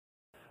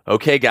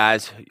Okay,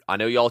 guys, I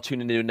know y'all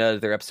tuned into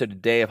another episode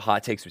today of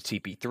Hot Takes with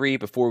TP3.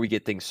 Before we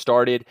get things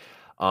started,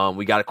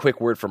 we got a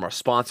quick word from our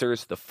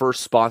sponsors. The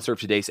first sponsor of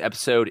today's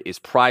episode is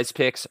Prize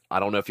Picks. I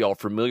don't know if y'all are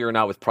familiar or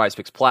not with Prize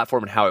Picks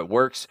platform and how it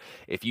works.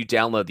 If you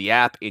download the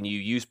app and you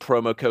use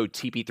promo code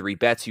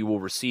TP3Bets, you will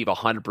receive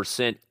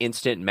 100%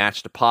 instant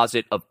match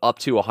deposit of up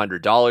to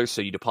 $100.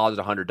 So you deposit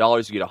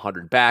 $100, you get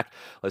 $100 back.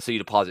 Let's say you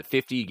deposit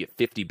 50, you get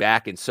 50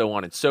 back, and so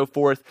on and so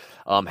forth.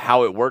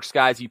 How it works,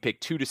 guys, you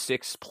pick 2 to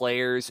 6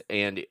 players,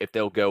 and if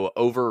they'll go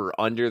over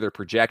or under their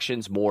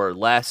projections, more or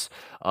less,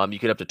 you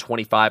get up to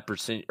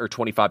 25% or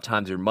 25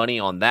 times your money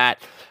on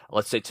that.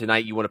 Let's say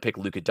tonight you want to pick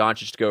Luka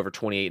Doncic to go over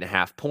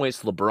 28.5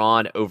 points,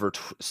 LeBron over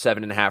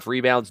 7.5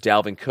 rebounds,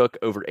 Dalvin Cook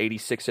over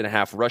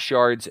 86.5 rush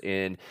yards,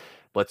 and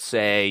let's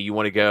say you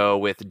want to go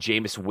with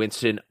Jameis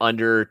Winston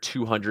under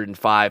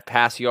 205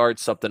 pass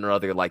yards, something or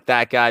other like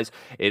that, guys.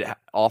 It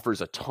offers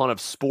a ton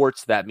of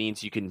sports. That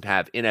means you can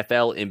have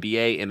NFL,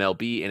 NBA,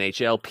 MLB,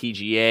 NHL,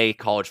 PGA,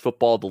 college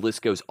football. The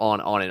list goes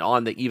on and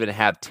on. They even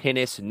have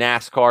tennis,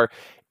 NASCAR.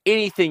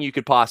 Anything you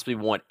could possibly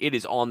want, it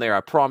is on there.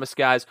 I promise,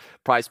 guys.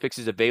 Prize Picks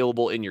is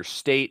available in your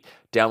state.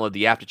 Download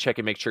the app to check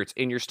and make sure it's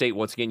in your state.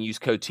 Once again, use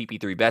code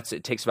TP3Bets.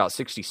 It takes about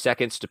 60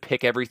 seconds to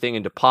pick everything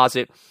and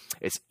deposit.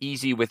 It's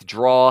easy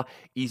withdraw,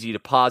 easy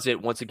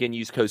deposit. Once again,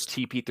 use code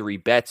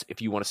TP3Bets if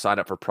you want to sign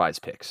up for Prize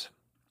Picks.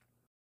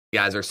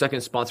 Guys, our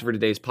second sponsor for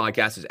today's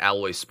podcast is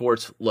Alloy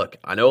Sports. Look,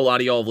 I know a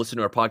lot of y'all have listened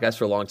to our podcast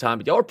for a long time,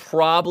 but y'all are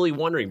probably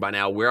wondering by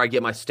now where I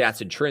get my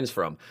stats and trends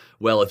from.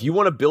 Well, if you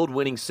want to build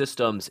winning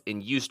systems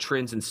and use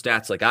trends and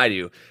stats like I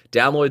do,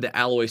 download the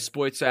Alloy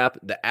Sports app.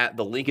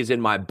 The link is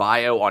in my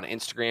bio on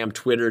Instagram,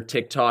 Twitter,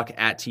 TikTok,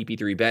 at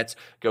TP3Bets.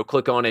 Go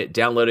click on it,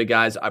 download it,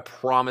 guys. I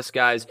promise,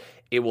 guys,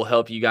 it will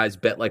help you guys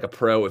bet like a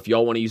pro. If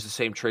y'all want to use the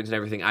same trends and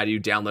everything I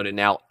do, download it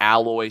now.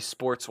 Alloy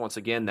Sports, once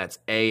again, that's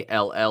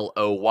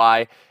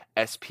ALLOY.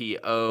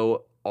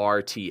 SPORTS,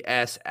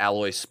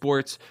 Alloy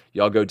Sports.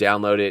 Y'all go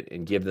download it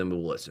and give them a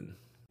listen.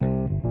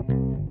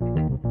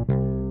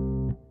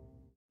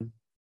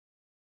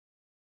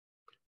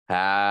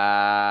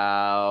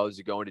 How's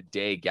it going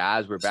today,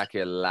 guys? We're back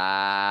here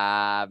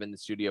live in the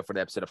studio for the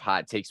episode of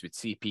Hot Takes with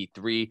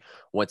CP3.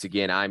 Once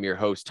again, I'm your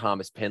host,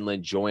 Thomas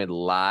Penland, joined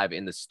live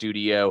in the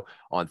studio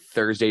on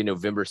Thursday,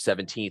 November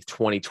 17th,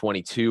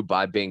 2022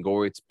 by Ben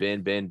Goritz.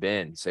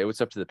 Ben. Say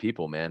what's up to the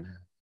people, man.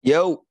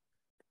 Yo.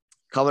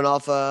 Coming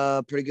off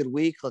a pretty good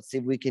week. Let's see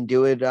if we can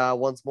do it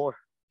once more.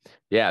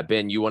 Yeah,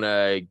 Ben, you want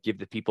to give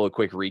the people a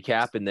quick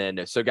recap? And then,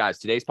 so guys,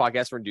 today's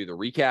podcast, we're going to do the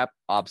recap,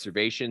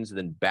 observations, and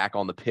then back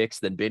on the picks.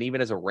 Then Ben even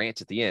has a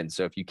rant at the end.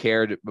 So if you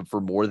cared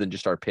for more than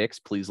just our picks,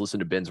 please listen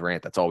to Ben's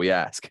rant. That's all we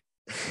ask.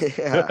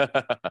 Yeah.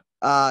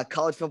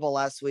 College football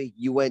last week,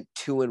 you went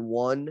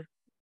 2-1.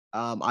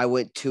 I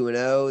went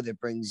 2-0. That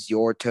brings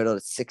your total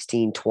to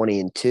 16,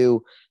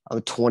 20-2.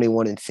 I'm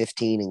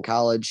 21-15 in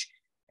college.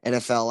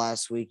 NFL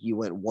last week, you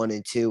went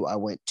 1-2. I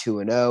went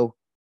 2-0.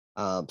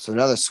 So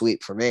another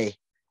sweep for me.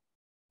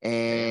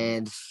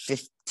 And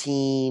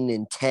 15-10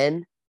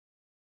 in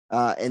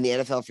the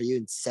NFL for you,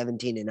 and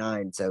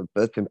 17-9. So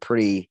both been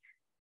pretty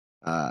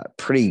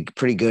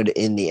good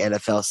in the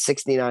NFL.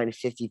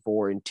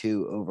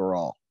 69-54-2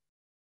 overall.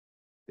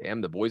 Damn,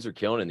 the boys are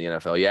killing in the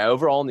NFL. Yeah,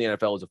 overall in the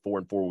NFL is a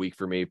 4-4 week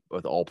for me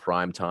with all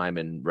prime time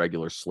and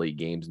regular slate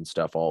games and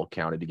stuff all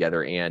counted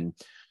together. And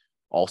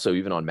also,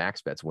 even on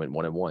max bets, went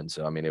 1-1.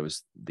 So, I mean, it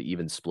was the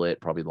even split.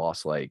 Probably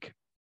lost like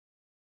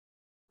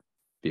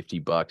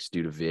 $50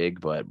 due to VIG,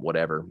 but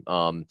whatever.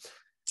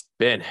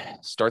 Ben,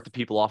 start the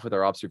people off with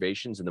our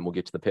observations, and then we'll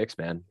get to the picks,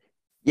 man.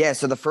 Yeah.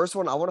 So the first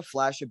one, I want to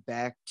flash it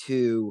back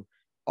to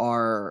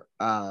our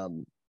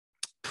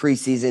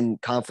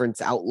preseason conference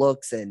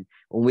outlooks, and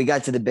when we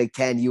got to the Big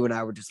Ten, you and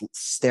I were just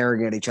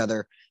staring at each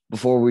other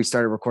before we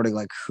started recording.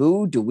 Like,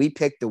 who do we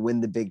pick to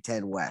win the Big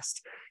Ten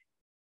West?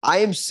 I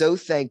am so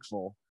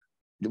thankful.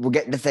 We're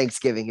getting to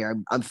Thanksgiving here.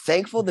 I'm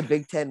thankful the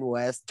Big Ten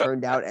West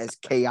turned out as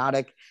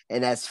chaotic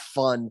and as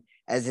fun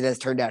as it has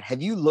turned out.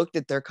 Have you looked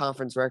at their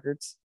conference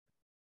records?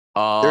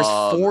 There's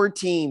 4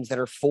 teams that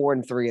are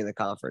 4-3 in the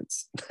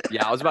conference.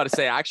 Yeah, I was about to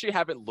say, I actually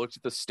haven't looked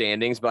at the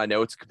standings, but I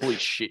know it's a complete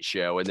shit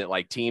show, and that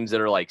like teams that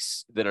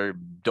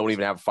don't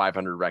even have a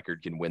 500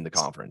 record can win the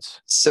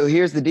conference. So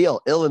here's the deal: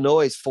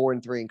 Illinois is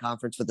 4-3 in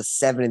conference with a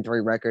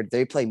 7-3 record.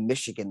 They play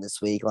Michigan this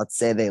week. Let's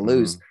say they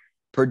lose.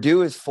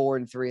 Purdue is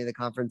 4-3 in the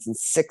conference and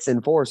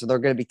 6-4, so they're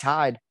going to be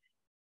tied.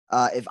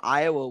 If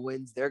Iowa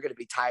wins, they're going to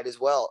be tied as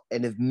well.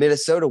 And if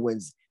Minnesota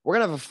wins, we're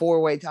going to have a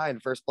 4-way tie in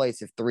first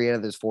place if 3 out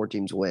of those 4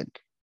 teams win.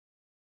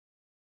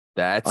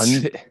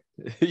 That's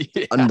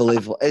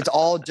unbelievable. It's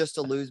all just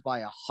to lose by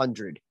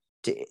 100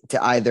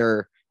 to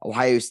either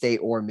Ohio State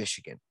or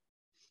Michigan.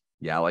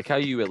 Yeah, I like how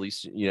you at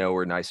least,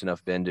 were nice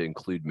enough, Ben, to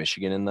include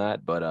Michigan in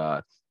that.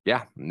 But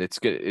yeah, it's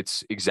good.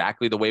 It's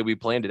exactly the way we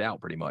planned it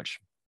out, pretty much.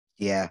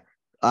 Yeah.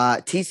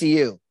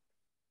 TCU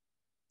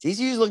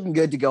is looking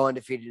good to go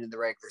undefeated in the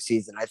regular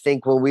season. I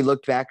think when we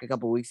looked back a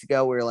couple of weeks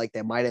ago, we were like,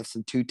 they might have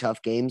some 2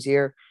 tough games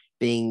here,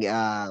 being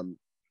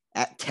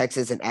at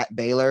Texas and at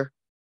Baylor.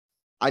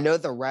 I know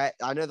the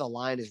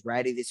line is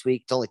ratty this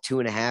week. It's only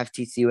 2.5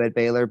 TCU at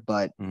Baylor,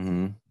 but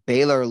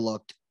Baylor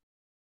looked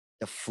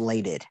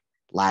deflated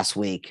last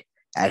week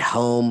at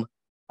home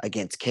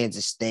against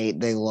Kansas State.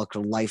 They looked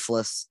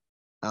lifeless.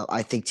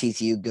 I think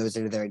TCU goes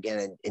into there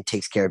again and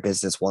takes care of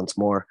business once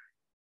more.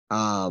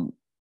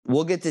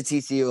 We'll get to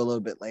TCU a little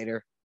bit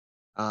later.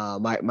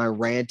 My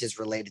rant is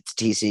related to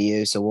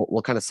TCU, so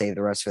we'll kind of save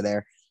the rest for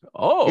there.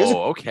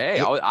 Okay.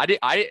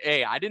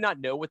 I did not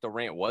know what the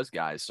rant was,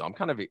 guys. So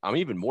I'm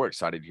even more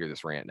excited to hear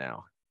this rant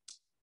now.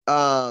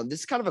 This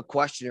is kind of a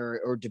question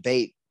or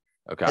debate.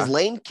 Okay. Has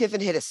Lane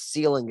Kiffin hit a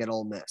ceiling at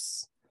Ole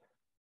Miss?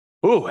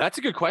 Oh, that's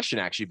a good question,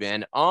 actually,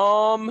 Ben.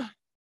 I'll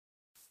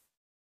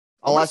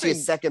ask you a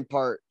second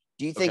part.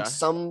 Do you think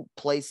some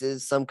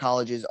places, some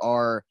colleges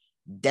are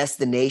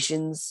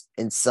destinations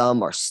and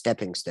some are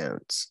stepping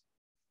stones?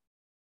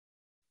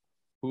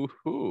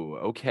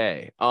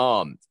 Okay.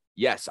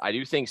 Yes, I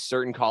do think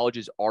certain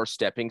colleges are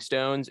stepping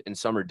stones and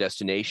some are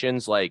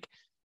destinations. Like,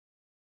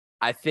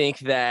 I think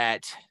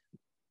that,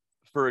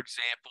 for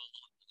example,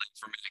 like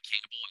for Matt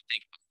Campbell, I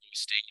think Iowa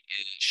State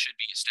should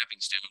be a stepping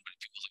stone, but it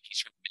feels like he's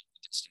trying to make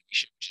the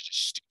destination, which is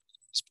just stupid.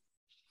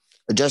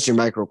 Adjust your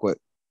mic real quick.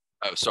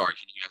 Oh, sorry.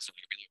 Can you guys hear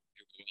me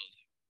well?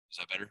 Is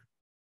that better?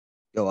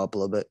 Go up a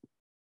little bit.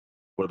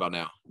 What about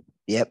now?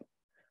 Yep.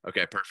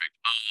 Okay, perfect.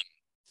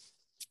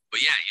 But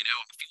yeah, I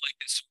feel like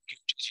this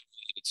coaches,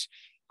 it's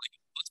like,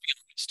 let's be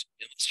honest,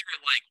 unless you're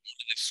at like one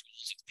of the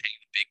schools that's paying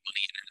the big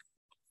money and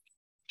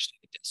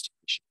the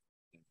destination.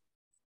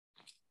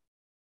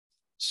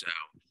 So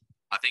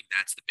I think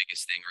that's the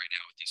biggest thing right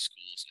now with these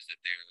schools is that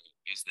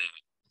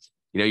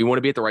you want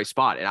to be at the right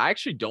spot. And I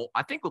actually don't.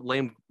 I think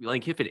Lane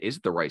Kiffin is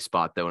the right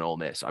spot though in Ole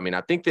Miss. I mean, I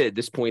think that at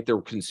this point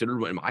they're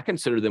considered. I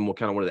consider them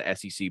kind of one of the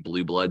SEC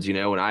blue bloods. And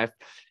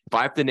if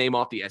I have to name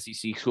off the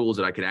SEC schools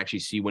that I could actually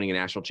see winning a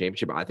national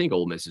championship, I think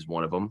Ole Miss is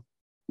one of them.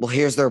 Well,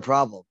 here's their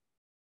problem.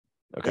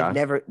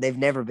 Okay. They've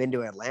never been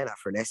to Atlanta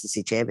for an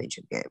SEC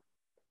championship game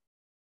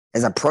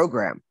as a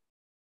program.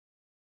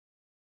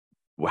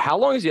 Well, how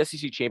long has the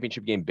SEC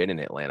championship game been in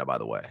Atlanta, by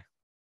the way?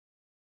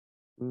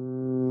 I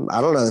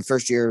don't know. The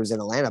first year it was in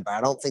Atlanta, but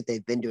I don't think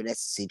they've been to an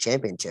SEC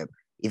championship,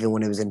 even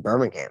when it was in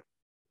Birmingham.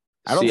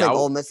 I don't think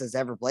Ole Miss has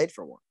ever played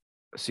for one.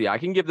 See, I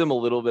can give them a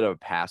little bit of a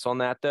pass on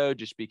that, though,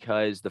 just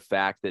because the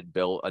fact that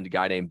a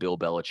guy named Bill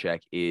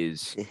Belichick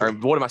is, or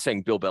what am I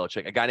saying? Bill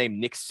Belichick, a guy named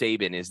Nick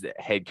Saban is the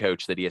head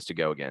coach that he has to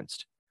go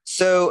against.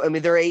 So, I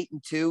mean, they're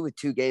 8-2 with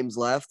 2 games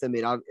left. I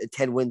mean, a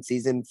 10-win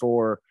season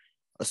for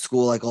a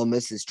school like Ole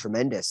Miss is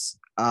tremendous.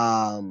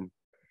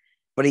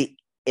 But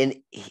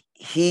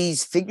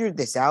he's figured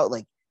this out.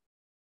 Like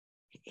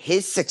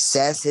his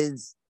success,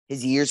 his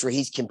years where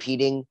he's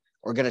competing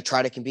or going to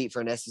try to compete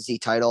for an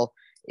SEC title,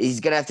 he's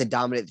going to have to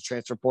dominate the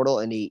transfer portal,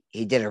 and he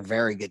did a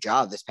very good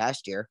job this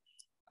past year.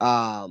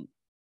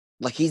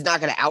 Like he's not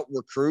going to out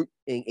recruit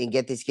and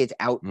get these kids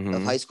out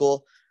of high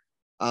school.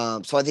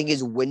 So I think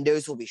his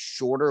windows will be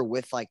shorter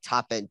with like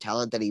top end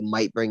talent that he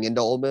might bring into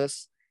Ole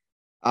Miss.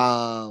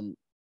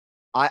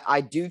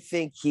 I do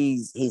think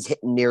he's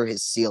hitting near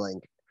his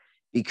ceiling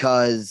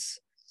because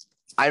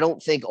I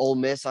don't think Ole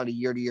Miss on a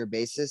year-to-year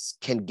basis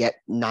can get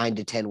 9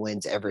 to 10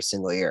 wins every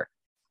single year.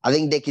 I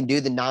think they can do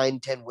the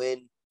 9-10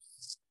 win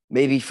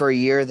maybe for a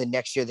year. The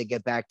next year they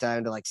get back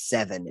down to like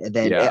 7. And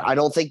then I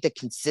don't think the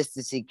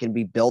consistency can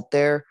be built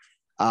there.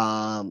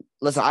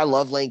 Listen, I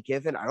love Lane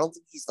Kiffin. I don't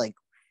think he's like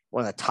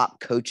one of the top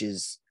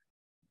coaches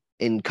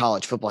in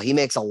college football. He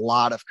makes a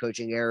lot of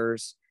coaching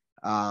errors.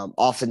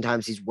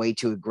 Oftentimes he's way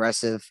too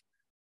aggressive.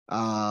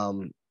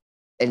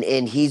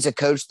 And he's a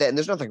coach that, and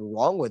there's nothing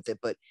wrong with it,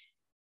 but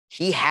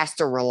he has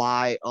to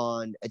rely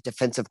on a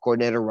defensive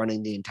coordinator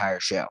running the entire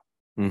show.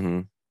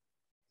 Mm-hmm.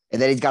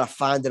 And then he's got to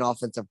find an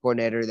offensive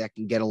coordinator that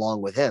can get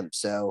along with him.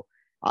 So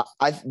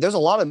there's a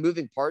lot of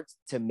moving parts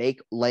to make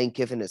Lane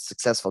Kiffin a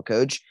successful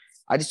coach.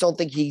 I just don't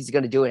think he's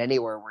going to do it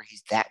anywhere where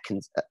he's that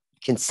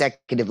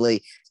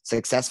consecutively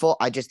successful.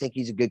 I just think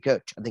he's a good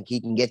coach. I think he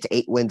can get to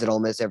 8 wins at Ole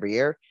Miss every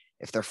year.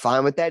 If they're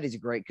fine with that, he's a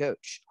great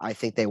coach. I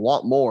think they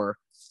want more.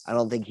 I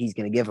don't think he's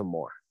going to give them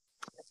more.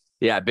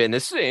 Yeah, Ben,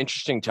 this is an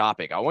interesting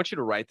topic. I want you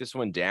to write this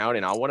one down,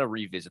 and I want to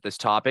revisit this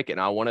topic, and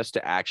I want us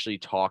to actually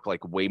talk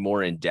like way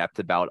more in depth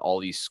about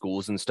all these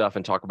schools and stuff,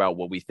 and talk about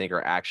what we think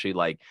are actually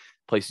like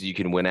places you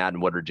can win at,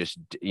 and what are just,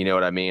 you know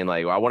what I mean?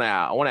 Like, I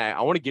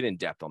want to get in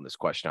depth on this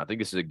question. I think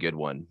this is a good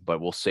one, but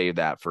we'll save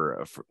that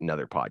for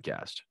another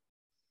podcast.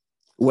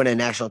 Win a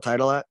national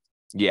title at?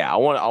 Yeah, I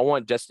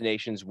want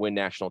destinations win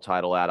national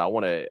title at. I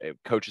want to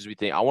coaches.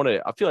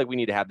 I feel like we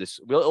need to have this.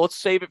 Let's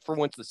save it for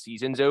once the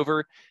season's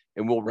over.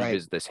 And we'll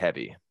revisit this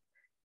heavy.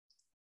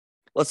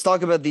 Let's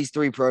talk about these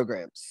 3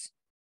 programs.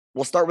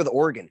 We'll start with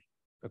Oregon.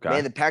 Okay.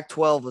 Man, the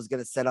Pac-12 was going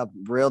to set up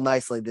real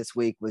nicely this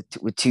week with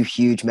 2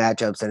 huge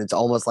matchups, and it's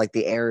almost like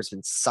the air has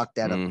been sucked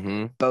out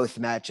of both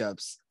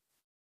matchups.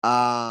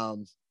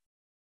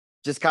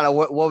 Just kind of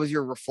what was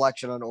your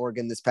reflection on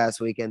Oregon this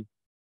past weekend?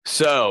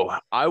 So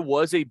I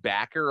was a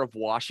backer of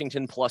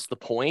Washington plus the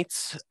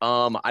points.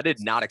 I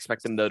did not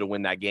expect them, though, to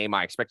win that game.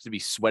 I expected to be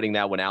sweating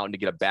that one out and to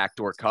get a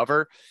backdoor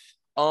cover.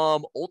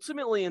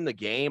 Ultimately in the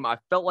game, I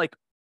felt like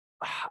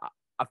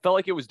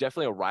it was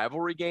definitely a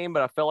rivalry game,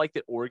 but I felt like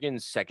that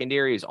Oregon's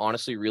secondary is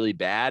honestly really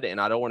bad.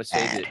 And I don't want to say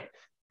that.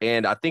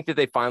 And I think that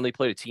they finally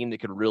played a team that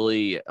could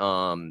really,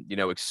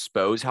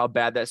 expose how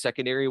bad that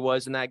secondary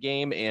was in that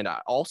game. And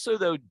I also,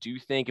 though, do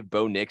think if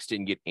Bo Nix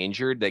didn't get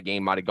injured, that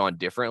game might have gone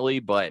differently.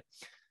 But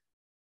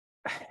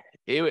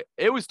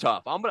it was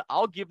tough.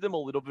 I'll give them a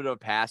little bit of a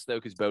pass though,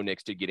 because Bo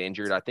Nix did get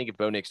injured. I think if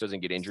Bo Nix doesn't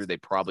get injured, they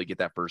probably get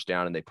that first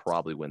down and they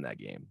probably win that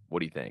game. What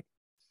do you think?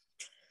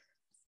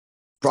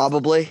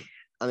 Probably.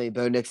 I mean,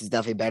 Bo Nix is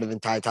definitely better than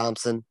Ty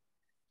Thompson.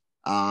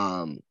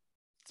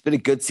 It's been a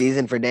good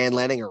season for Dan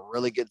Lanning, a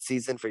really good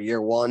season for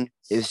year one.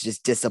 It was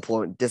just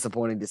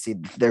disappointing to see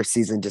their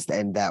season just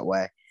end that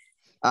way.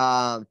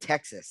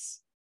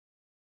 Texas.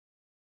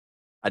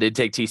 I did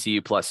take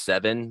TCU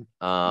 +7.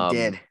 You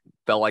did.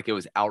 Felt like it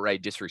was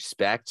outright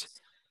disrespect.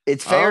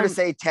 It's fair to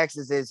say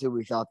Texas is who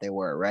we thought they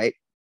were, right?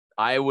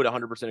 I would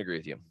 100% agree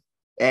with you.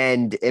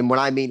 And when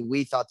I mean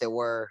we thought they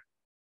were,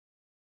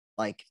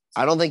 like,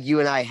 I don't think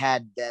you and I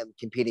had them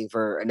competing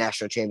for a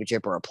national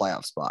championship or a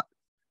playoff spot.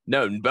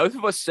 No, both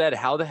of us said,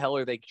 how the hell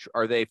are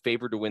they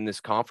favored to win this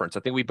conference? I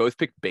think we both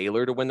picked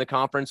Baylor to win the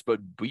conference, but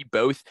we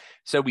both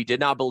said we did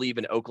not believe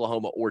in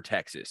Oklahoma or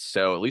Texas.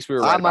 So at least we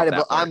were right about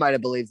that part. I might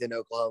have believed in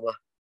Oklahoma,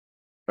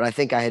 but I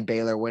think I had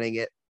Baylor winning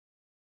it.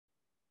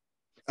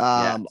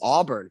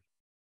 Auburn.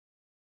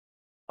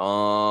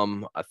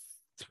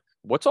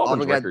 What's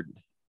Auburn's record?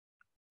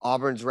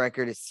 Auburn's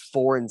record is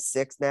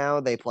 4-6 now.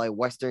 They play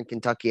Western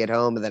Kentucky at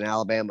home and then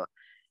Alabama.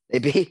 They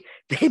beat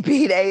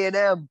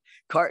A&M.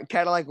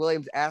 Cadillac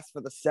Williams asked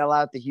for the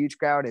sellout, the huge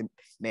crowd, and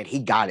man, he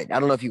got it. I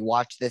don't know if you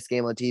watched this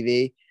game on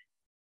TV.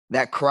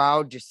 That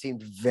crowd just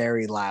seemed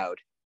very loud.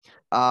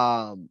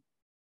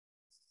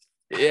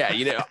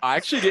 Yeah, I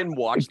actually didn't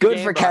watch.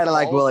 Good for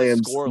Cadillac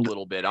Williams. Score a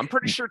little bit. I'm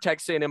pretty sure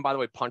Texas A&M, by the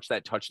way, punched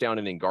that touchdown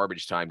in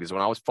garbage time, because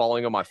when I was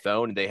following on my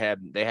phone, they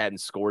hadn't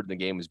scored, and the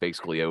game was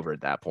basically over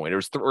at that point. It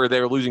was they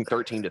were losing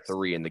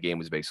 13-3, and the game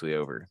was basically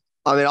over.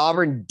 I mean,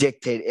 Auburn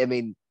dictated. I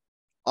mean,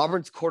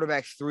 Auburn's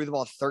quarterback threw the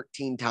ball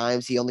 13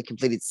 times. He only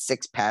completed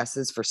 6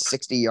 passes for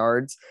 60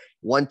 yards,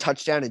 1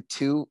 touchdown and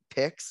 2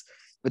 picks.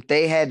 But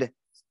they had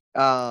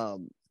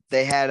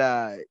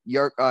Jarquez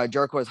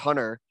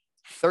Hunter,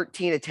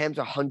 13 attempts,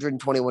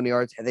 121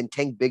 yards, and then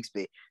Tank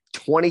Bigsby,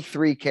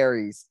 23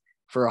 carries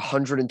for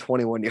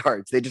 121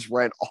 yards. They just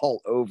ran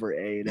all over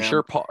A&M.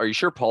 Are you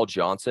sure Paul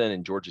Johnson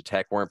and Georgia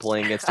Tech weren't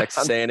playing against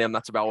Texas A&M?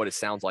 That's about what it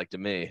sounds like to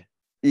me.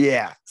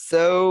 Yeah.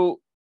 So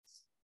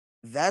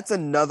that's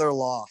another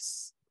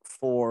loss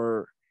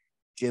for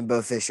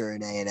Jimbo Fisher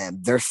and A&M.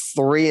 They're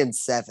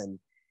 3-7.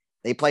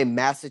 They play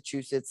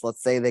Massachusetts.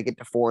 Let's say they get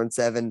to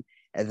 4-7,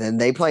 and then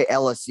they play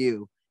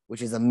LSU,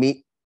 which is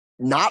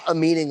not a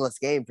meaningless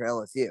game for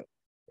LSU.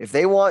 If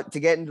they want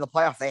to get into the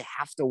playoff, they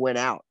have to win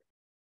out.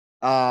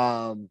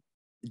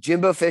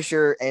 Jimbo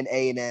Fisher and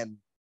A&M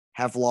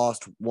have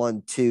lost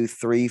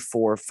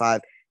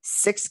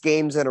 6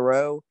 games in a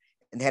row,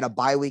 and they had a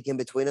bye week in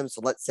between them.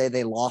 So let's say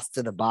they lost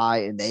to the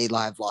bye, and they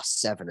have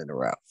lost 7 in a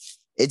row.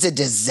 It's a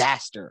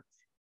disaster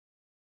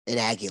in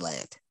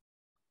Aggieland.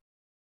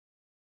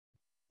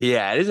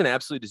 Yeah, it is an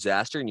absolute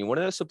disaster. And you want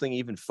to know something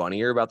even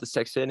funnier about this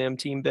Texas A&M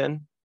team,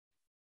 Ben?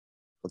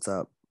 What's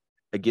up?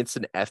 Against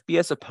an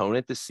FBS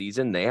opponent this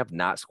season, they have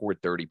not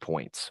scored 30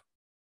 points.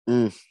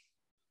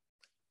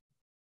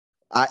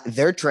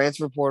 Their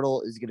transfer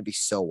portal is going to be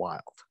so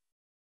wild.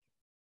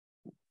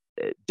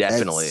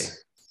 Definitely.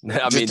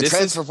 I mean, the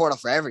transfer portal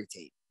for every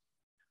team.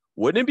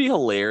 Wouldn't it be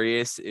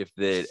hilarious if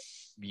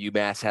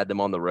UMass had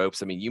them on the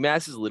ropes? I mean,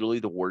 UMass is literally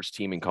the worst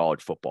team in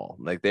college football.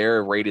 Like,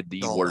 they're rated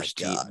the worst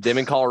team. Them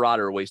and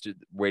Colorado are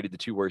rated the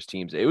 2 worst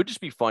teams. It would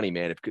just be funny,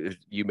 man. If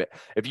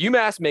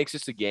UMass makes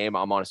this a game,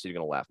 I'm honestly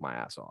going to laugh my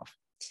ass off.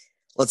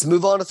 Let's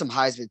move on to some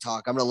Heisman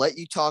talk. I'm going to let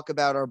you talk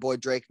about our boy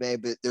Drake May,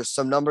 but there's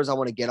some numbers I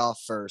want to get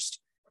off first.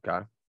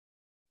 Okay.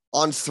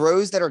 On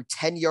throws that are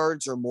 10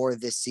 yards or more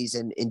this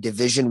season in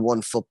Division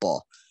I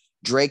football,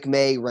 Drake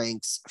May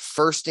ranks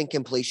first in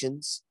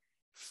completions,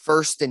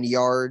 first in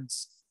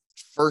yards,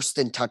 first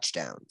in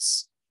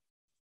touchdowns.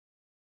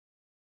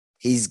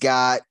 He's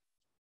got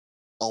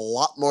a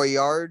lot more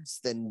yards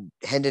than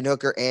Hendon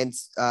Hooker and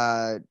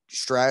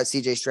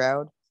CJ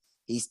Stroud.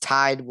 He's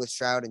tied with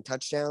Stroud in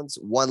touchdowns,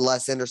 1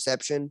 less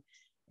interception,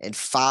 and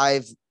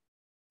 5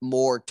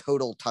 more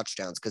total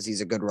touchdowns because he's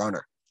a good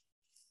runner.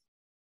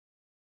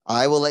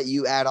 I will let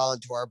you add on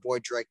to our boy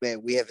Drake May.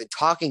 We have been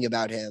talking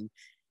about him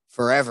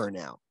forever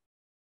now.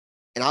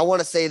 And I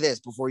want to say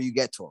this before you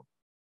get to him.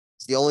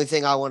 It's the only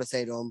thing I want to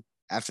say to him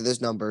after those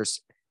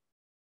numbers.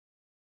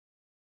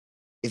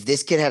 If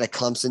this kid had a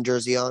Clemson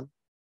jersey on,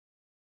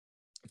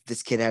 if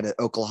this kid had an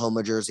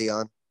Oklahoma jersey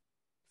on,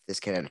 if this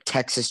kid had a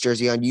Texas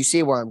jersey on, you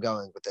see where I'm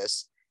going with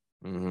this.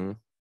 Mm-hmm.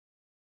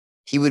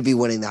 He would be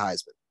winning the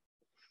Heisman.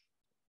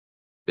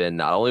 Ben,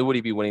 not only would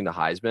he be winning the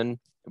Heisman,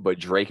 but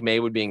Drake May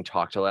would being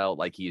talked about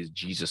like he is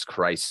Jesus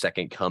Christ's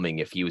second coming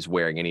if he was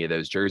wearing any of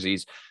those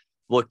jerseys.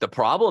 Look, the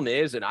problem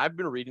is, and I've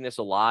been reading this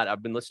a lot.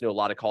 I've been listening to a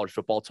lot of college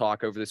football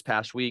talk over this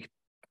past week.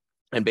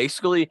 And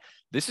basically,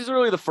 this is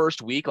really the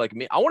first week. Like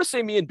me, I want to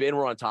say me and Ben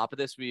were on top of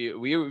this.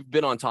 We've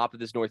been on top of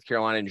this North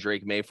Carolina and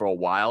Drake May for a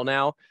while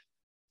now,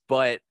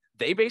 but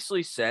they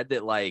basically said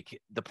that like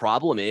the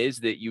problem is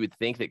that you would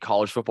think that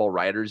college football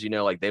writers,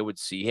 like they would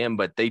see him,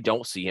 but they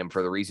don't see him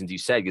for the reasons you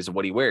said because of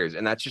what he wears,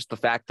 and that's just the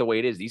fact the way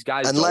it is. These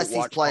guys unless don't he's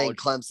watch playing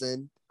college.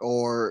 Clemson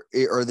or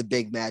the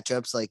big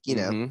matchups, like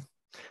Mm-hmm.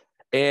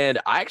 And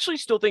I actually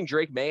still think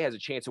Drake May has a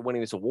chance of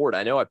winning this award.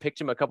 I know I picked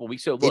him a couple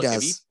weeks ago. he Look,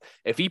 does.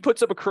 if he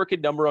puts up a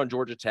crooked number on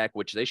Georgia Tech,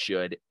 which they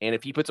should, and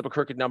if he puts up a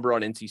crooked number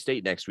on NC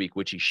State next week,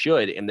 which he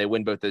should, and they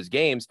win both those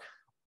games,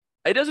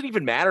 it doesn't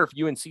even matter if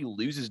UNC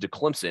loses to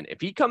Clemson. If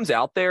he comes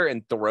out there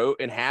and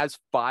has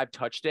 5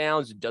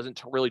 touchdowns,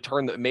 doesn't really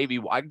turn maybe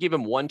I give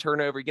him 1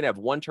 turnover. He can have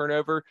 1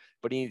 turnover,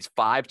 but he needs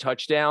 5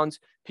 touchdowns.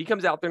 If he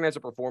comes out there and has a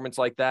performance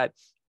like that,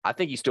 I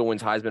think he still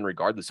wins Heisman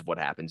regardless of what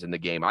happens in the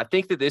game. I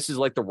think that this is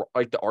like the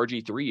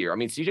RG3 year. I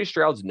mean, CJ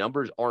Stroud's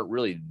numbers aren't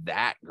really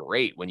that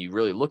great when you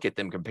really look at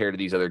them compared to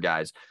these other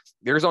guys.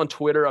 There's on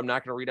Twitter. I'm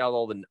not going to read out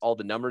all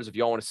the numbers. If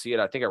y'all want to see it,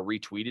 I think I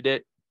retweeted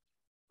it.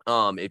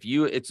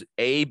 It's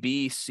A,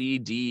 B, C,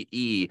 D,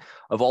 E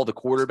of all the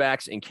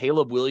quarterbacks, and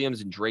Caleb Williams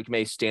and Drake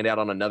May stand out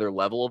on another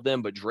level of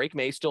them, but Drake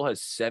May still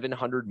has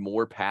 700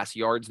 more pass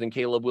yards than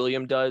Caleb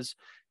Williams does,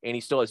 and he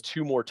still has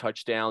 2 more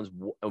touchdowns,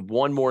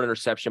 1 more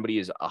interception, but he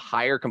has a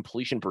higher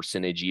completion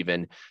percentage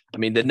even. I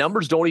mean, the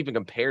numbers don't even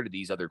compare to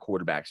these other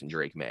quarterbacks in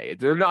Drake May.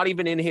 They're not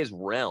even in his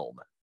realm.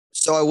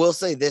 So I will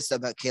say this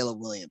about Caleb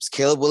Williams.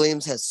 Caleb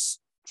Williams has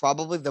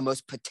probably the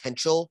most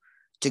potential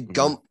to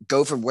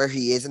go from where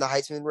he is in the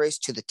Heisman race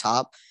to the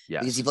top,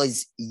 because he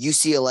plays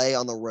UCLA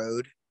on the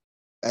road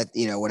at,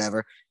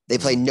 whatever. They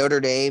play Notre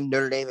Dame.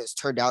 Notre Dame has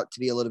turned out to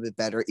be a little bit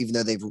better, even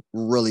though they've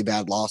really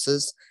bad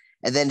losses.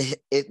 And then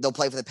they'll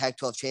play for the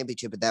Pac-12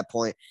 championship at that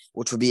point,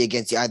 which would be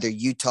against either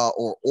Utah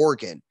or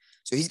Oregon.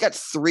 So he's got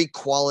 3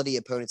 quality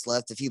opponents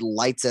left. If he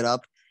lights it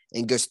up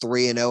and goes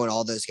 3-0 in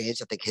all those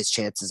games, I think his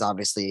chances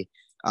obviously,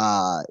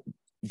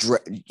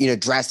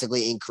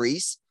 drastically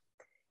increase.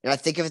 And I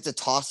think if it's a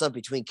toss-up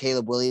between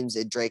Caleb Williams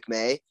and Drake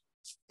May,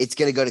 it's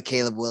going to go to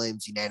Caleb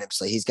Williams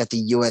unanimously. He's got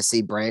the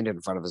USC brand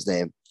in front of his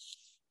name.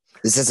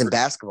 This isn't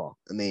basketball.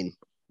 I mean,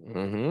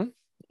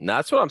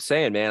 that's what I'm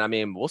saying, man. I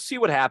mean, we'll see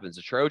what happens.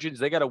 The Trojans,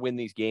 they got to win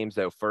these games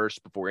though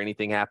first before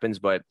anything happens.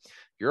 But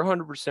you're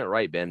 100%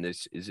 right, Ben.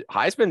 This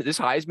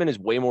Heisman is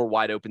way more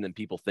wide open than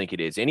people think it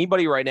is.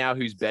 Anybody right now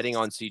who's betting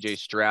on CJ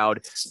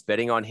Stroud,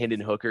 betting on Hendon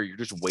Hooker, you're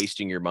just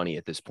wasting your money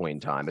at this point in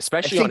time,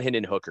 especially on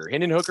Hendon Hooker.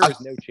 Hendon Hooker has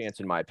no chance,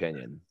 in my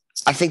opinion.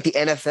 I think the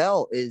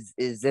NFL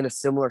is in a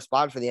similar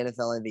spot for the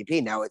NFL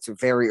MVP. Now it's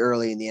very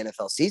early in the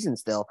NFL season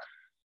still,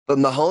 but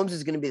Mahomes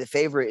is going to be the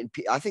favorite. And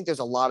I think there's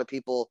a lot of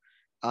people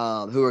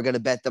who are going to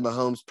bet the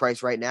Mahomes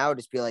price right now,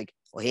 just be like,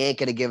 well, he ain't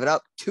going to give it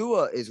up.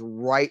 Tua is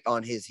right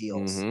on his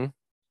heels.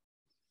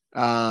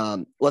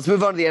 Let's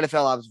move on to the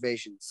NFL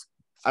observations.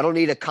 I don't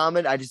need a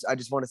comment. I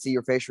just want to see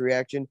your facial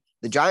reaction.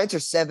 The Giants are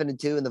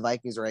 7-2 and the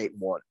Vikings are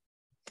 8-1.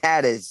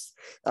 That is,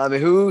 I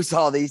mean, who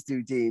saw these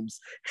 2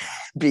 teams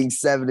being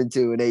 7-2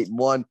 and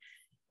 8-1?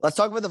 Let's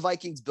talk about the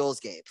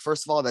Vikings-Bills game.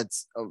 First of all,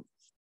 that's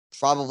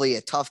probably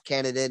a tough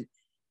candidate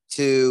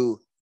to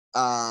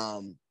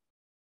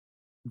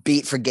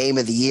beat for game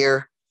of the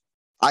year.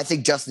 I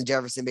think Justin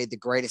Jefferson made the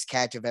greatest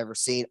catch I've ever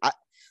seen.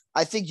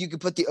 I think you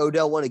could put the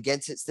Odell one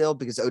against it still,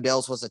 because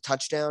Odell's was a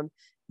touchdown.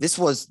 This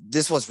was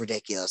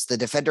ridiculous. The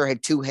defender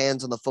had 2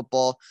 hands on the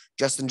football.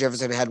 Justin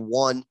Jefferson had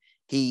 1.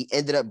 He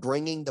ended up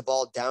bringing the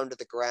ball down to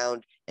the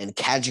ground and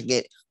catching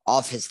it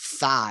off his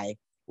thigh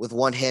with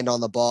 1 hand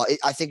on the ball.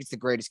 I think it's the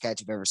greatest catch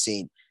I've ever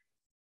seen.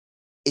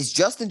 Is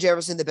Justin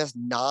Jefferson the best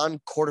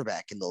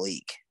non-quarterback in the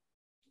league?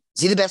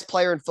 Is he the best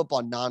player in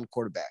football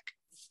non-quarterback?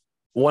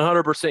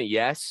 100%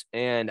 yes.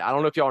 And I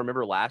don't know if y'all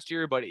remember last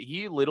year, but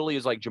he literally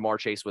is like Ja'Marr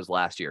Chase was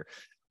last year.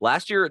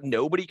 Last year,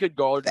 nobody could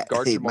guard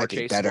Ja'Marr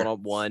Chase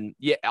one-on-one.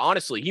 Yeah,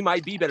 honestly, he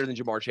might be better than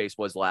Ja'Marr Chase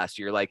was last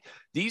year. Like,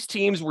 these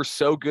teams were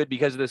so good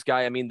because of this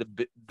guy. I mean,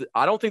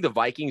 I don't think the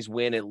Vikings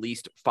win at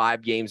least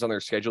 5 games on their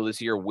schedule this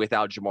year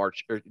without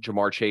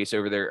Ja'Marr Chase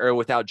over there, or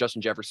without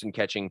Justin Jefferson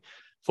catching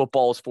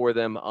footballs for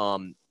them.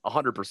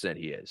 100%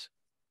 he is.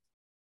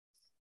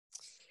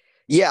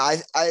 Yeah,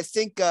 I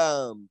think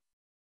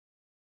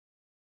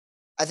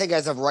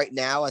as of right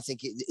now, I think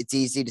it's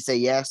easy to say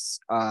yes.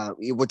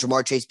 With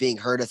Ja'Marr Chase being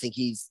hurt, I think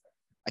he's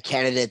a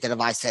candidate that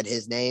if I said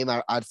his name,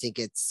 I think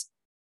it's,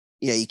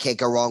 you can't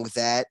go wrong with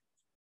that.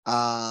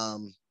 I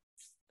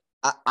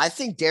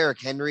think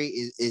Derrick Henry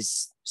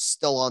is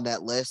still on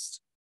that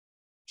list.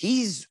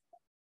 He's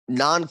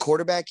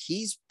non-quarterback.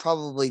 He's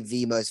probably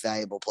the most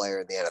valuable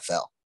player in the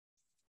NFL.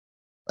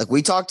 Like,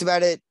 we talked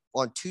about it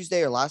on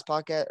Tuesday or last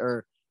podcast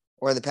or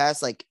in the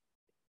past, like,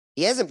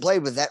 he hasn't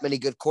played with that many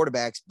good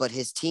quarterbacks, but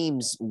his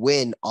teams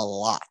win a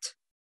lot.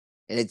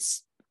 And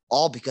it's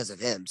all because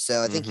of him.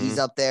 So I think he's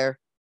up there.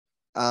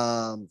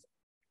 We'll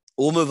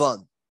move on.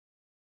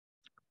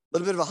 A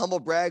little bit of a humble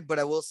brag, but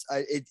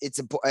it's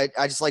important.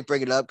 I just like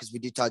bringing it up because we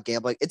do talk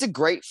gambling. It's a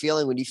great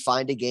feeling when you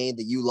find a game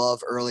that you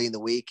love early in the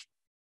week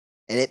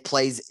and it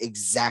plays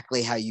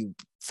exactly how you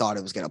thought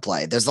it was going to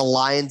play. There's the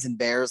Lions and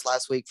Bears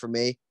last week for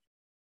me.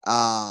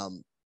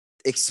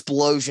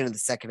 Explosion in the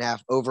second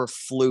half, over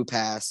flew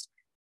past.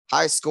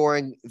 High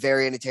scoring,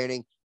 very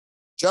entertaining.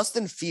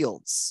 Justin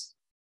Fields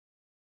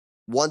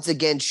once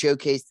again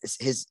showcased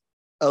his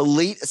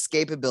elite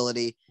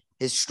escapability,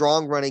 his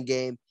strong running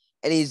game,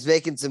 and he's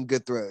making some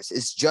good throws.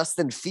 Is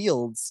Justin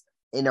Fields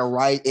in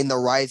the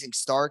rising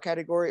star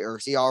category, or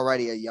is he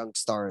already a young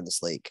star in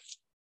this league?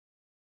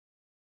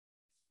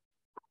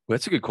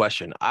 That's a good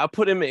question. I'll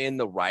put him in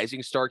the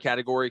rising star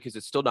category because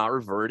it's still not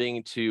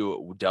reverting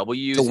to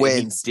W's. The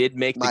wins. He did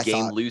make the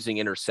game-losing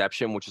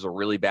interception, which is a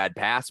really bad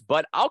pass,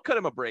 but I'll cut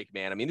him a break,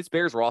 man. I mean, this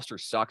Bears roster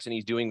sucks, and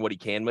he's doing what he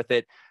can with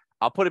it.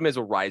 I'll put him as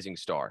a rising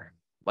star.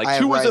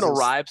 Like, Tua's an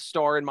arrived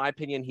star, in my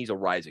opinion. He's a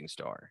rising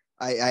star.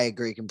 I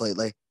agree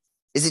completely.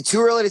 Is it too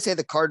early to say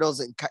the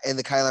Cardinals and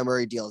the Kyler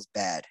Murray deal is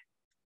bad?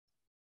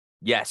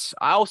 Yes,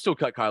 I'll still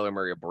cut Kyler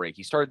Murray a break.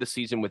 He started the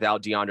season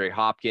without DeAndre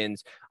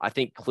Hopkins. I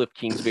think Cliff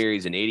Kingsbury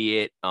is an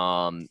idiot.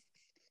 I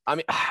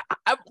mean,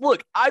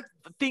 I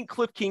think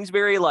Cliff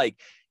Kingsbury, like,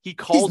 he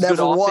calls good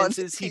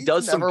offenses. He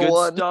does some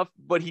good stuff,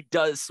 but he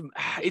does some.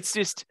 It's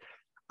just,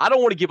 I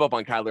don't want to give up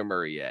on Kyler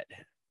Murray yet.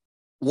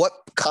 What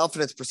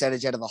confidence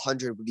percentage out of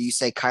 100 would you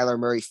say Kyler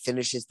Murray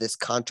finishes this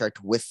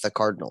contract with the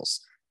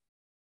Cardinals?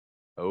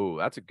 Oh,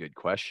 that's a good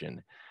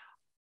question.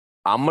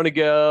 I'm going to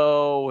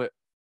go,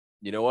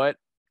 you know what?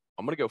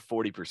 I'm going to go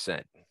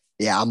 40%.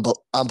 Yeah, I'm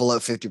below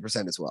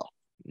 50% as well.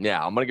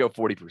 Yeah, I'm going to go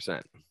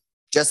 40%.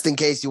 Just in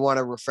case you want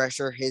a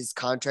refresher, his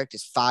contract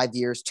is 5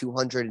 years,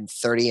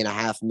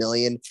 $230.5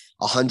 million.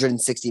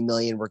 $160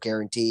 million were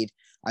guaranteed.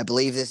 I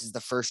believe this is the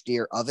first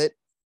year of it,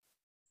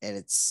 and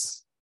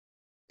it's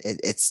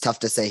tough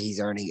to say he's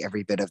earning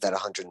every bit of that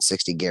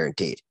 160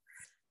 guaranteed.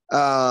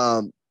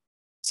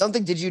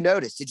 Something did you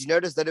notice? Did you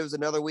notice that it was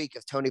another week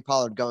of Tony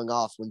Pollard going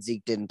off when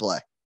Zeke didn't play?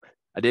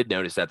 I did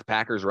notice that. The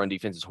Packers' run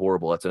defense is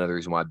horrible. That's another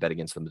reason why I bet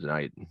against them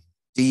tonight.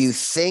 Do you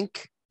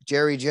think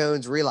Jerry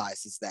Jones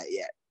realizes that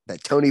yet?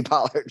 That Tony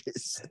Pollard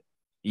is?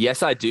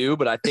 Yes, I do,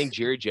 but I think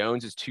Jerry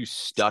Jones is too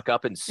stuck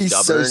up and stubborn.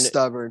 He's so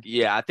stubborn.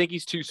 Yeah, I think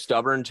he's too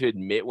stubborn to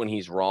admit when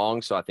he's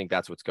wrong, so I think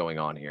that's what's going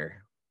on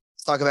here.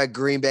 Let's talk about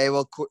Green Bay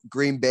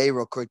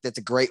real quick. That's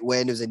a great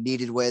win. It was a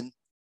needed win.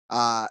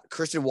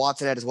 Christian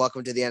Watson had his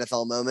welcome to the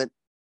NFL moment.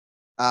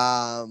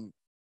 I'm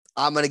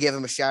going to give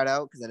him a shout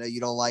out because I know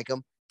you don't like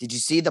him. Did you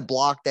see the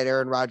block that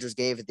Aaron Rodgers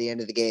gave at the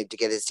end of the game to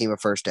get his team a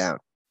first down?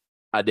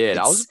 I did.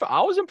 I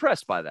was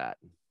impressed by that.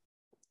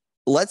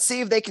 Let's see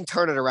if they can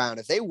turn it around.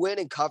 If they win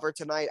and cover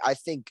tonight, I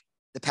think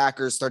the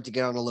Packers start to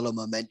get on a little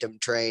momentum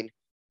train.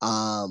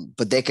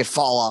 But they could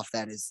fall off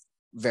that is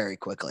very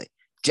quickly.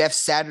 Jeff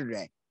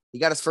Saturday, he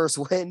got his first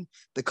win.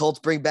 The Colts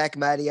bring back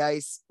Matty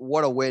Ice.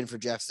 What a win for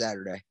Jeff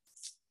Saturday.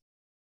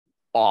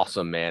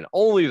 Awesome, man.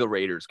 Only the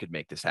Raiders could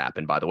make this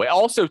happen, by the way.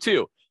 Also,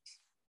 too,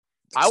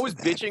 I was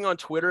bitching on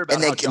Twitter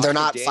about how they're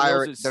not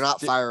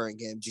firing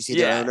him. Did you see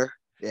the owner?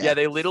 Yeah,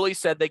 they literally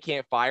said they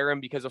can't fire him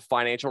because of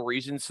financial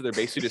reasons, so they're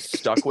basically just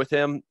stuck with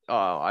him.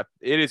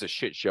 It is a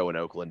shit show in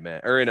Oakland,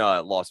 man, or in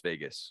Las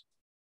Vegas.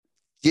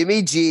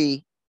 Jimmy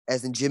G,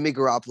 as in Jimmy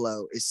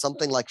Garoppolo, is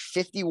something like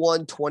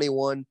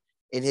 51-21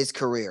 in his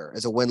career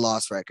as a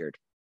win-loss record.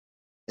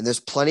 And there's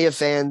plenty of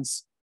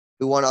fans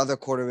who want other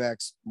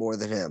quarterbacks more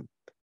than him.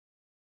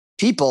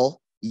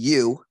 People,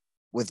 you,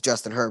 with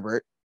Justin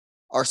Herbert,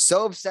 are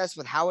so obsessed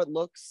with how it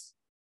looks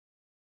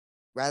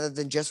rather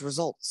than just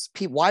results.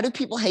 Why do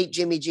people hate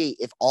Jimmy G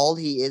if all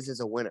he is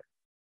a winner?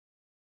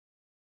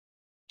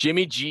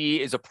 Jimmy G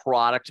is a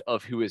product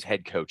of who his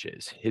head coach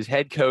is. His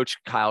head coach,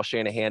 Kyle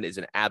Shanahan, is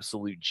an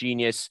absolute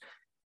genius.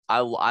 I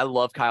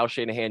love Kyle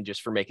Shanahan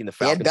just for making the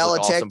Falcons look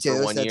awesome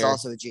for 1 year. That's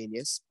also a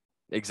genius.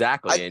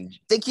 Exactly. I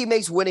think he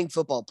makes winning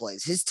football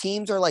plays. His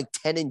teams are like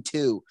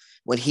 10-2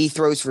 when he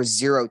throws for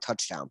 0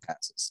 touchdown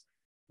passes.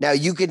 Now,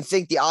 you can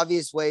think the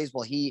obvious ways,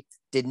 well, he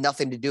did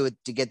nothing to do it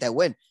to get that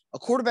win. A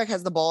quarterback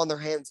has the ball in their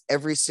hands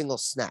every single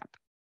snap.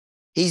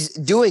 He's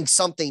doing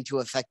something to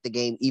affect the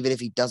game, even if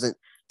he doesn't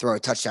throw a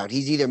touchdown.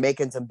 He's either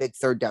making some big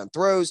third down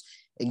throws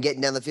and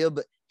getting down the field,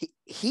 but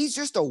he's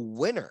just a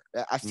winner.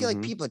 I feel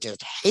like people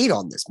just hate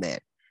on this man.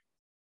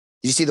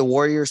 Did you see the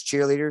Warriors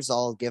cheerleaders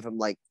all give him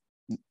like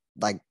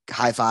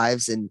high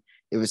fives, and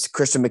it was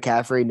Christian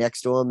McCaffrey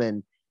next to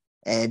him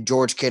and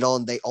George Kittle,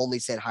 and they only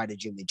said hi to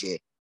Jimmy G.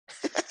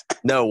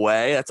 No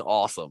way. That's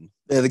awesome.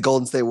 Yeah, the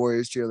Golden State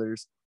Warriors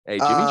cheerleaders. Hey,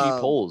 Jimmy G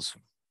pulls.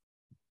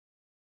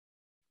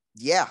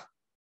 Yeah,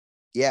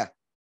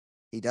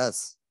 he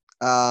does.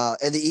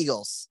 And the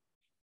Eagles,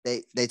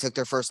 they took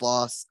their first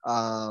loss.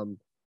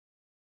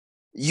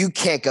 You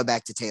can't go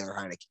back to Taylor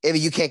Heinicke. I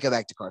mean, you can't go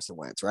back to Carson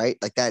Wentz, right?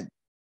 Like that.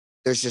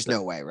 There's just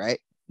no way, right?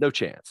 No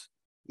chance.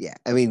 Yeah,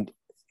 I mean,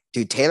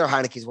 dude, Taylor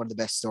Heinicke is one of the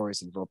best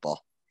stories in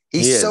football.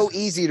 He's so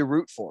easy to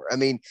root for. I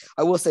mean,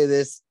 I will say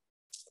this: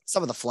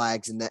 some of the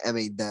flags and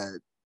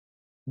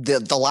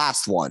the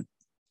last one.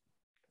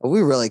 Are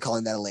we really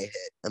calling that a late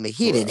hit? I mean,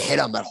 he didn't hit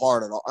him that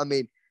hard at all. I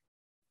mean,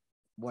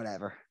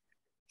 whatever.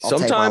 I'll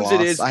take my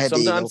loss. I had the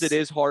Sometimes it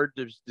Eagles. is hard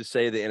to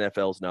say the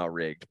NFL's not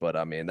rigged, but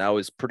I mean that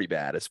was pretty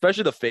bad,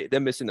 especially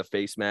them missing the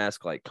face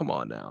mask. Like, come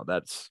on now,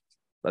 that's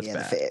Yeah,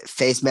 bad. the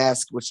face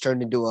mask, which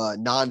turned into a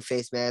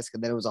non-face mask,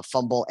 and then it was a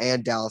fumble,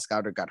 and Dallas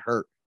Goedert got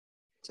hurt.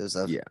 So it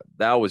was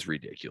that was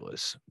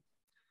ridiculous.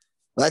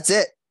 That's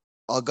it.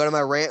 I'll go to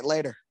my rant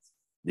later.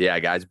 Yeah,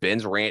 guys,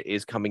 Ben's rant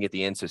is coming at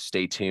the end, so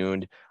stay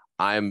tuned.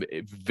 I'm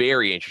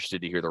very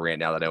interested to hear the rant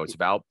now that I know it's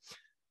about.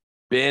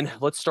 Ben,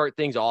 let's start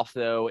things off,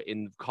 though.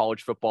 In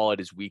college football, it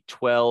is week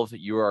 12.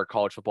 You are our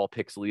college football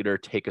picks leader.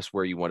 Take us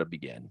where you want to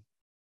begin.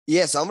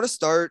 Yeah, so I'm going to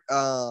start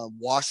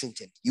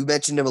Washington. You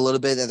mentioned them a little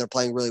bit that they're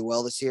playing really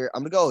well this year.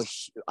 I'm going to go.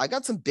 I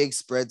got some big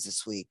spreads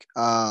this week.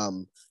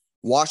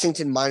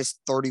 Washington minus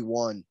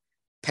 31.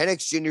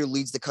 Penix Jr.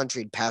 leads the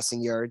country in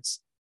passing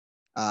yards.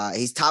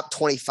 He's top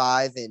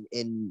 25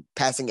 in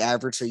passing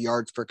average, so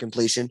yards per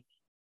completion.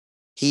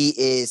 He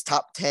is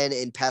top 10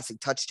 in passing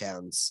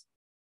touchdowns.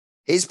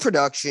 His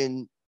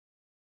production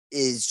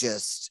is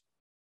just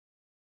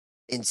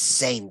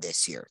insane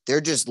this year.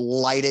 They're just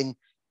lighting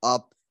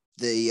up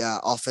the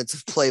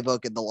offensive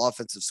playbook and the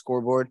offensive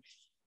scoreboard.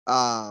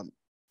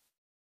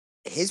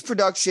 His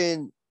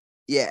production,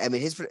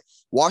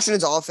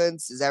 Washington's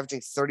offense is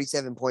averaging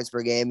 37 points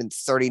per game and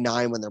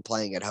 39 when they're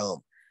playing at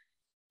home.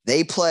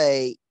 They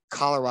play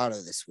Colorado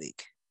this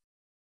week.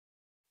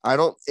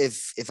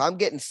 If I'm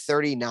getting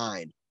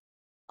 39,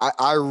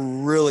 I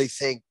really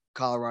think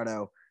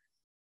Colorado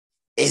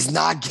is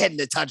not getting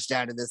a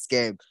touchdown in this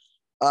game.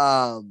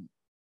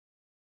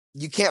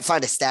 You can't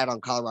find a stat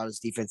on Colorado's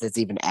defense that's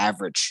even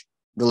average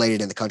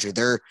related in the country.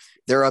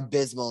 They're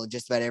abysmal in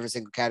just about every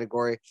single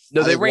category.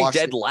 No, they rank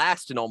dead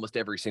last in almost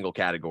every single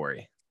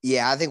category.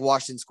 Yeah, I think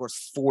Washington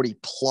scores 40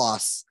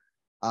 plus.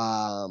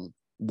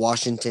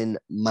 Washington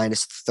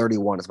minus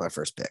 31 is my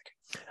first pick.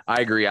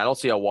 I agree. I don't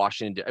see how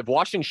if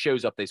Washington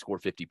shows up, they score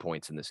 50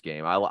 points in this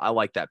game. I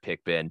like that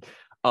pick, Ben.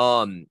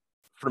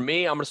 For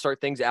me, I'm going to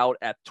start things out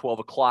at 12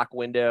 o'clock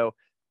window.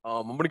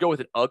 I'm going to go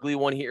with an ugly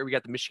one here. We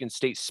got the Michigan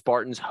State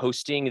Spartans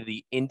hosting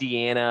the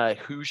Indiana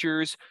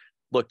Hoosiers.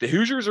 Look, the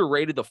Hoosiers are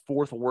rated the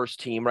 4th worst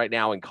team right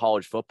now in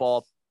college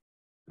football.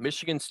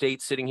 Michigan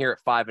State sitting here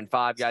at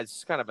 5-5, guys. This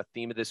is kind of a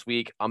theme of this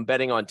week. I'm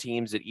betting on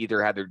teams that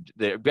either have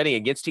they're betting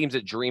against teams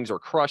that dreams are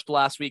crushed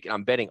last week, and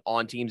I'm betting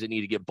on teams that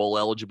need to get bowl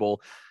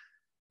eligible.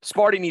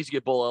 Sparty needs to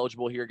get bowl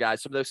eligible here,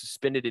 guys. Some of those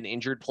suspended and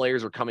injured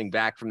players are coming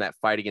back from that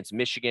fight against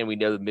Michigan. We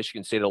know that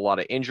Michigan State had a lot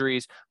of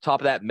injuries.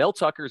 Top of that, Mel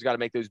Tucker's got to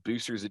make those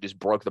boosters that just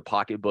broke the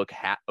pocketbook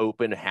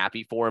open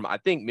happy for him. I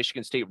think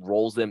Michigan State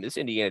rolls them. This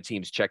Indiana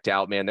team's checked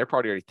out, man. They're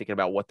probably already thinking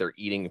about what they're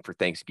eating for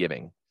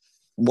Thanksgiving.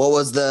 What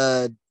was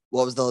the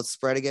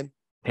spread again?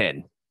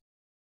 10.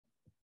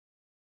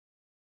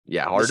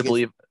 Yeah, hard to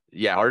believe.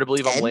 Yeah, hard to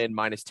believe 10? I'm laying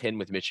minus 10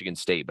 with Michigan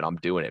State, but I'm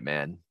doing it,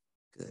 man.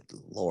 Good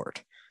Lord.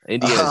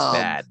 Indiana's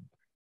bad.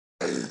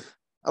 I'm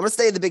going to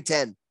stay in the Big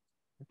Ten.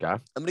 Okay.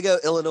 I'm going to go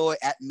Illinois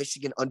at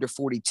Michigan under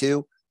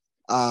 42.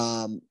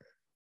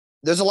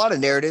 There's a lot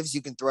of narratives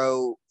you can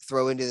throw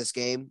into this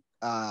game.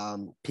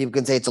 People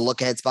can say it's a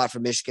look-ahead spot for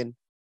Michigan.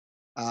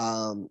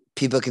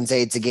 People can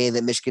say it's a game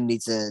that Michigan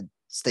needs to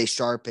stay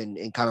sharp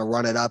and kind of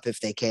run it up if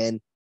they can.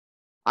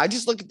 I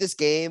just look at this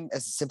game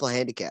as a simple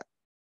handicap.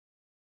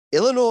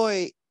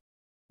 Illinois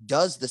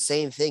does the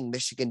same thing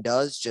Michigan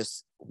does,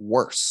 just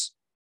worse,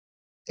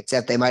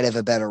 except they might have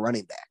a better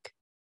running back.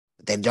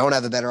 They don't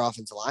have a better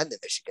offensive line than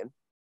Michigan.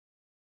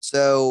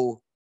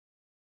 So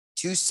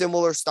 2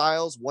 similar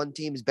styles. One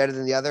team is better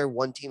than the other.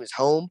 One team is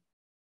home.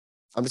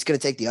 I'm just going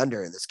to take the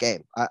under in this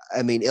game.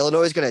 I mean,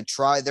 Illinois is going to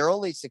try. Their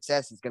only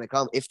success is going to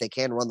come if they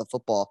can run the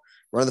football.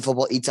 Run the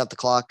football eats up the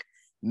clock.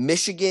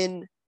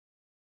 Michigan,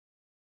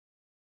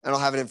 I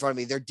don't have it in front of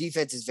me. Their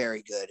defense is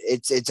very good.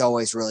 It's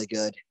always really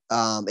good.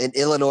 And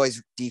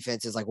Illinois'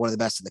 defense is like one of the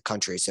best in the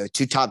country. So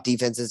 2 top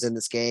defenses in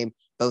this game.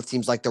 Both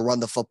teams like to run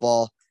the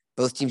football.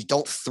 Both teams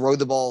don't throw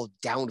the ball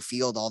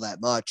downfield all that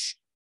much.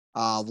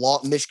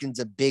 Michigan's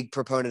a big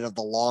proponent of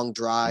the long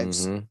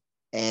drives. Mm-hmm.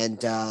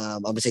 And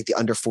I'm going to take the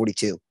under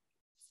 42.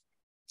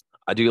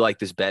 I do like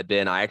this bet,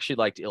 Ben. I actually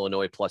liked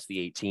Illinois plus the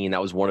 18.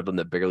 That was one of them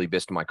that barely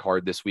missed my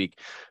card this week.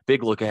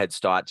 Big look ahead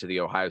start to the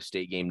Ohio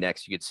State game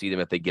next. You could see them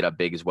if they get up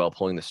big as well,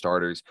 pulling the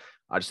starters.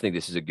 I just think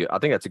I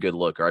think that's a good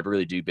look. Or I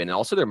really do, Ben. And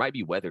also there might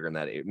be weather in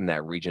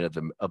that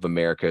region of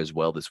America as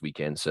well this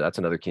weekend. So that's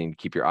another thing to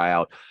keep your eye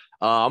out.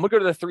 I'm going to go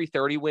to the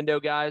 3:30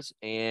 window, guys,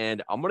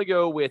 and I'm going to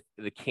go with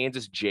the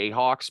Kansas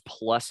Jayhawks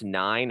plus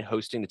 9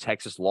 hosting the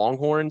Texas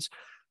Longhorns.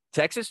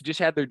 Texas just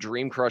had their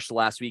dream crushed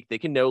last week. They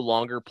can no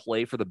longer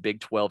play for the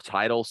Big 12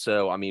 title.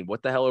 So, I mean,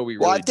 what the hell are we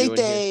really doing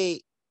here?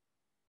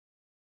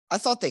 I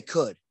thought they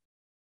could.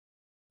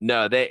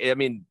 No, they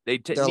need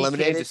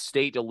Kansas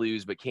State to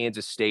lose, but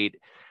Kansas State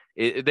 –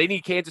 they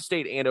need Kansas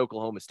State and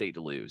Oklahoma State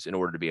to lose in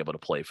order to be able to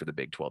play for the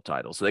Big 12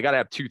 title. So they got to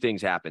have 2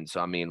 things happen.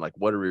 So, I mean, like,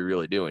 what are we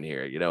really doing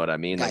here? You know what I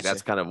mean? Gotcha. Like,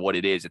 that's kind of what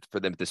it is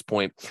for them at this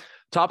point.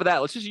 Top of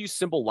that, let's just use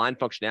simple line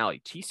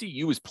functionality.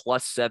 TCU is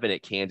plus 7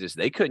 at Kansas.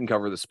 They couldn't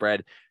cover the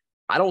spread.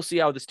 I don't see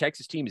how this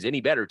Texas team is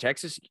any better.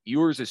 Texas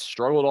Ewers has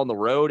struggled on the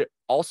road.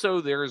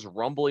 Also, there's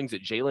rumblings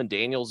that Jalen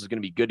Daniels is going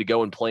to be good to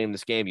go and play in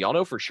this game. Y'all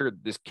know for sure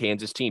this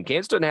Kansas team.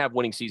 Kansas doesn't have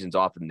winning seasons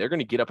often. They're going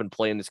to get up and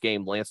play in this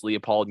game. Lance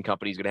Leopold and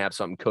company is going to have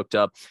something cooked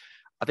up.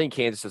 I think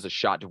Kansas has a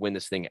shot to win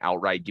this thing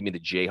outright. Give me the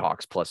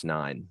Jayhawks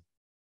 +9.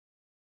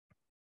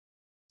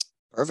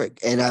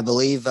 Perfect. And I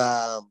believe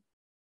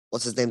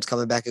what's his name's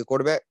coming back at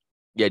quarterback?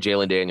 Yeah,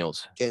 Jalen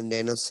Daniels. Jalen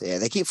Daniels. Yeah,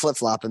 they keep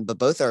flip-flopping, but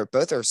both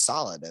are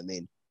solid. I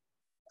mean,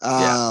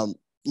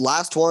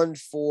 last one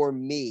for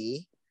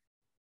me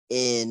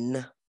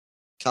in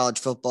college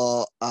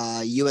football,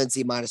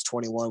 UNC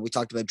 -21. We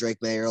talked about Drake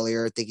May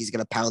earlier. I think he's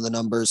going to pound the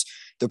numbers.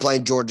 They're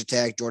playing Georgia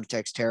Tech. Georgia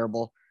Tech's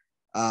terrible.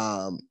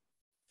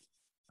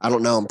 I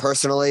don't know him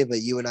personally,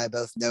 but you and I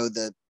both know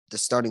the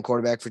starting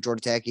quarterback for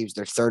Georgia Tech. He was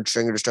their third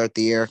stringer to start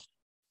the year.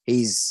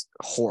 He's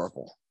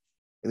horrible.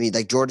 I mean,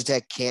 like Georgia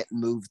Tech can't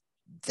move.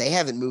 They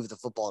haven't moved the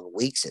football in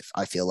weeks, if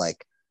I feel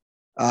like.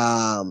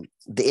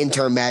 The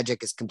intern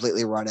magic is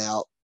completely run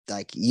out,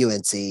 like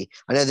UNC.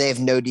 I know they have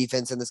no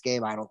defense in this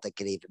game. I don't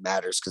think it even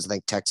matters because I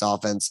think Tech's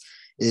offense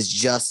is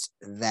just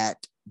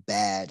that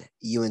bad.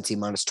 UNC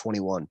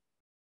 -21.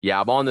 Yeah,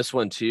 I'm on this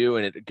one too,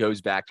 and it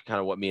goes back to kind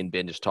of what me and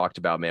Ben just talked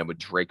about, man, with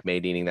Drake May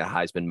needing that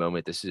Heisman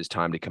moment. This is his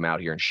time to come out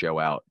here and show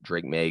out.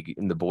 Drake May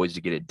and the boys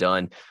to get it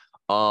done.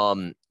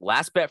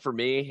 Last bet for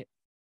me,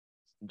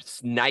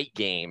 night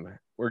game.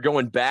 We're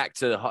going back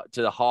to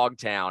the Hog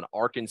Town,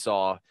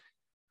 Arkansas.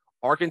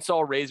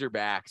 Arkansas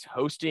Razorbacks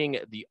hosting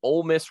the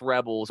Ole Miss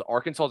Rebels.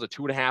 Arkansas is a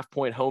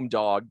 2.5-point home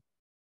dog.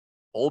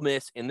 Ole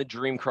Miss in the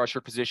dream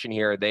crusher position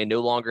here. They no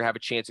longer have a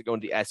chance at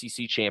going to the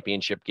SEC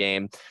championship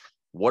game.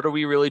 What are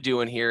we really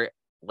doing here?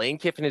 Lane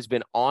Kiffin has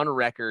been on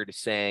record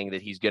saying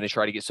that he's going to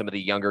try to get some of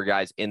the younger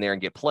guys in there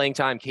and get playing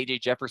time. KJ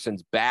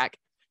Jefferson's back.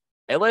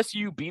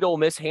 LSU beat Ole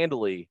Miss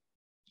handily,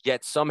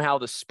 yet somehow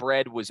the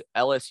spread was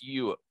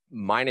LSU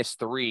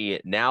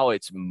 -3. Now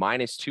it's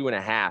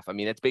 -2.5. I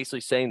mean, that's basically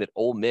saying that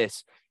Ole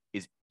Miss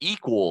is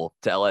equal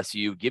to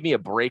LSU. Give me a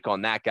break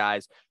on that,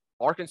 guys.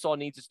 Arkansas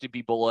needs us to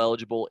be bowl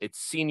eligible. It's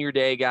senior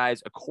day,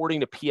 guys.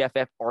 According to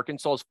PFF,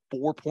 Arkansas is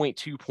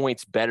 4.2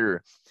 points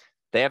better.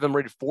 They have them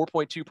rated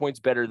 4.2 points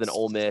better than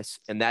Ole Miss,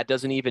 and that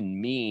doesn't even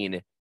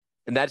mean,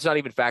 and that's not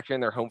even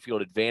factoring their home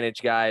field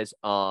advantage, guys.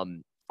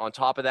 On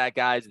top of that,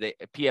 guys,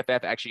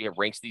 PFF actually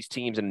ranks these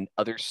teams in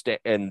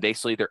and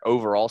basically their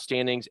overall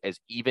standings as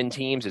even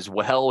teams as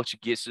well, which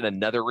gives it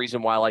another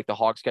reason why I like the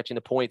Hawks catching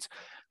the points.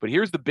 But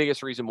here's the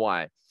biggest reason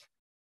why.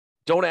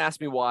 Don't ask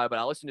me why, but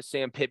I listened to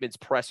Sam Pittman's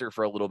presser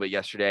for a little bit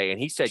yesterday,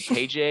 and he said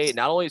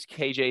not only is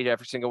KJ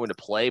Jefferson going to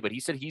play, but he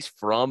said he's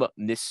from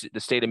the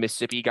state of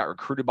Mississippi. He got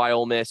recruited by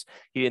Ole Miss.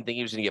 He didn't think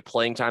he was going to get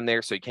playing time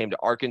there, so he came to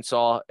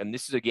Arkansas, and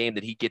this is a game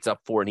that he gets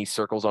up for and he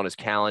circles on his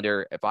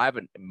calendar. If I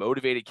haven't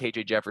motivated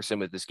KJ Jefferson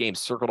with this game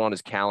circled on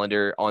his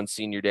calendar on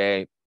senior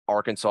day,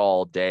 Arkansas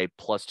all day,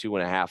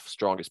 +2.5,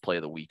 strongest play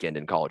of the weekend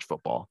in college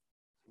football.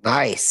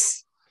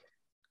 Nice.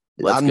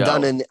 I'm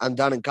done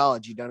in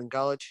college. You done in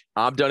college?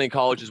 I'm done in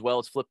college as well.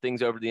 Let's flip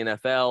things over to the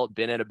NFL.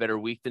 Ben had a better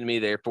week than me,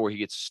 therefore he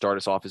gets to start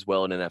us off as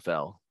well in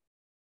NFL.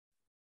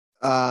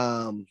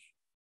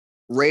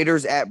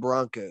 Raiders at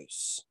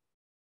Broncos.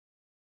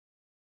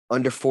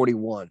 Under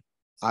 41.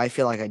 I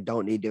feel like I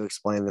don't need to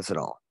explain this at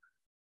all.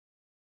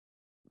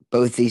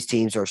 Both these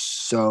teams are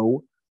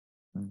so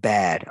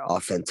bad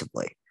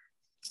offensively.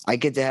 I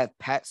get to have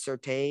Pat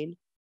Surtain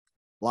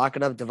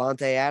locking up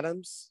Devontae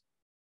Adams.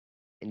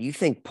 And you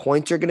think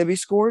points are going to be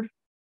scored?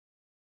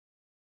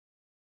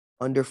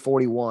 Under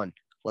 41.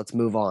 Let's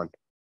move on.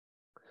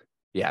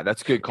 Yeah,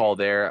 that's a good call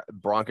there.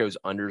 Broncos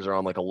unders are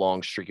on like a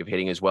long streak of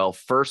hitting as well.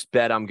 First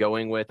bet I'm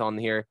going with on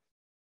here,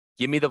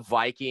 give me the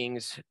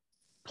Vikings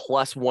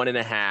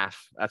 +1.5.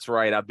 That's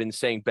right. I've been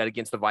saying bet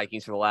against the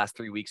Vikings for the last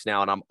 3 weeks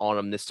now, and I'm on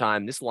them this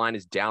time. This line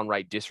is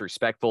downright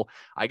disrespectful.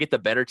 I get the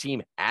better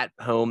team at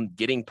home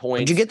getting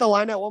points. Did you get the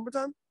line at one more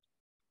time?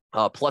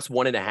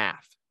 +1.5.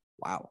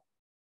 Wow.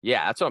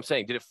 Yeah, that's what I'm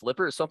saying. Did it flip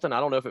or something? I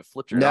don't know if it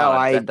flipped or not.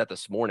 I bet that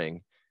this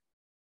morning.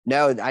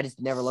 No, I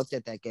just never looked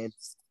at that game.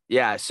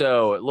 Yeah,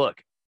 so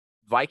look,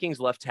 Vikings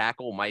left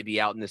tackle might be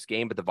out in this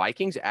game, but the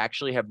Vikings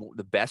actually have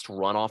the best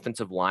run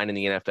offensive line in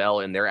the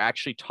NFL, and they're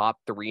actually top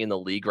 3 in the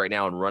league right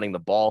now in running the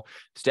ball.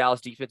 Dallas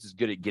defense is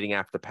good at getting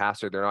after the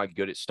passer. They're not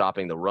good at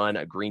stopping the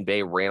run. Green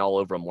Bay ran all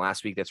over them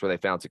last week. That's where they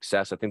found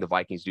success. I think the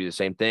Vikings do the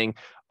same thing.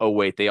 Oh,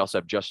 wait, they also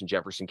have Justin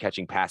Jefferson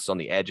catching passes on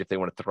the edge if they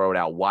want to throw it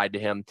out wide to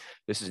him.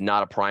 This is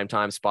not a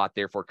primetime spot,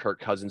 therefore Kirk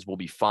Cousins will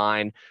be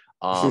fine.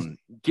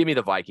 Give me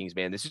the Vikings,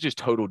 man. This is just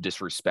total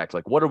disrespect.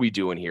 Like, what are we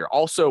doing here?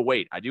 Also,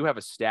 wait, I do have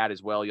a stat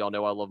as well. Y'all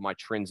know I love my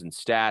trends and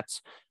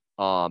stats.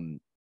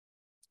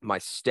 My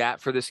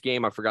stat for this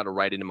game, I forgot to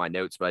write it in my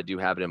notes, but I do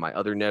have it in my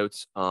other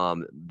notes.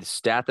 The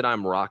stat that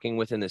I'm rocking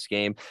with in this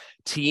game,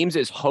 teams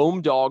as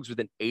home dogs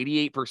with an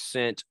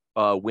 88%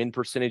 win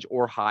percentage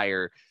or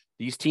higher.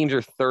 These teams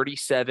are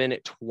 37,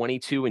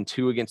 22, and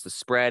 2 against the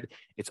spread.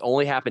 It's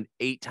only happened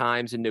 8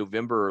 times in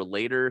November or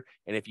later.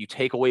 And if you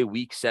take away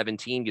week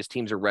 17, because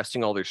teams are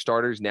resting all their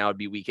starters, now it'd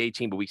be week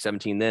 18, but week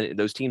 17, then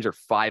those teams are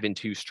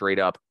 5-2 straight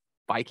up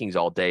Vikings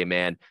all day,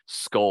 man.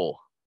 Skull.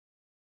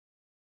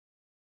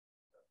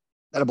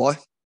 That a boy.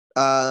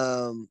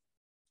 I'm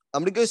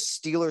gonna go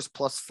Steelers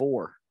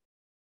 +4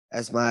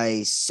 as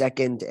my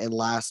second and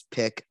last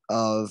pick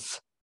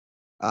of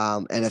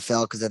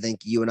NFL because I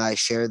think you and I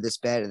shared this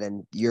bet, and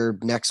then your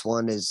next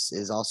one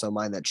is also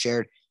mine that's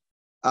shared.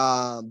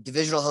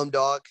 Divisional home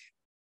dog.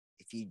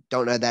 If you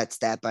don't know that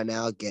stat by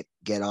now,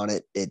 get on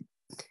it. It's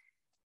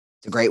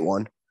a great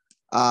one.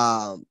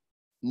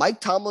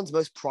 Mike Tomlin's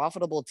most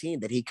profitable team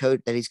that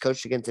he's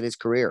coached against in his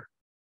career,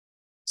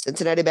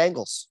 Cincinnati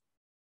Bengals.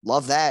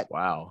 Love that.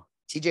 Wow.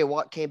 TJ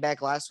Watt came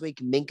back last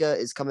week. Minka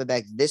is coming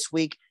back this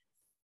week.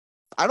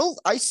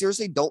 I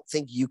seriously don't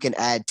think you can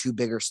add two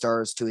bigger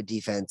stars to a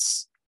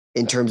defense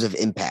in terms of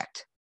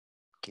impact.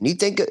 Can you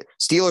think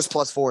Steelers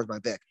 +4 is my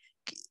pick?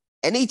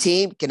 Can any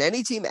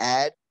team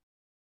add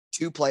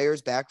two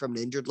players back from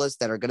an injured list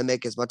that are going to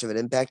make as much of an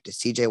impact as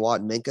TJ Watt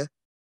and Minka?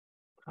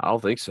 I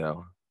don't think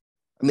so.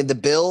 I mean, the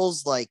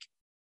Bills, like,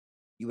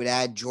 you would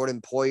add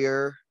Jordan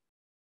Poyer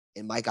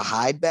and Micah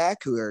Hyde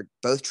back, who are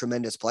both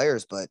tremendous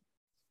players, but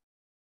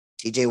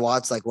TJ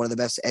Watt's like one of the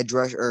best edge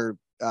rushers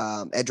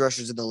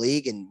in the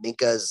league, and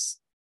Minka's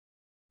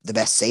the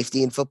best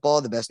safety in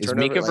football, the best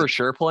turnover. Is Minka for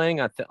sure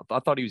playing? I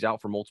thought he was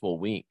out for multiple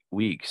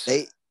weeks.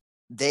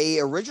 They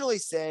originally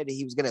said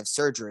he was going to have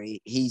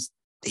surgery. He's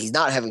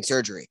not having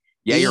surgery.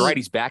 Yeah, you're right.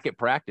 He's back at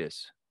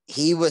practice.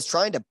 He was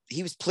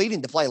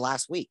pleading to play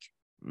last week.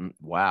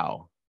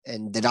 Wow.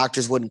 And the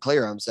doctors wouldn't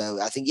clear him. So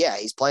I think, yeah,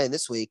 he's playing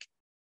this week.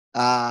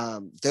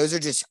 Those are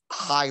just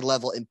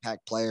high-level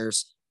impact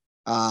players.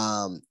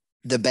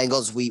 The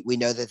Bengals, we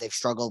know that they've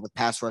struggled with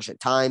pass rush at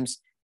times.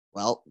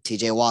 Well,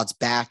 TJ Watt's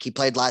back. He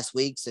played last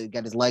week, so he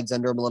got his legs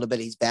under him a little bit.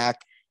 He's back.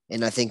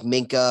 And I think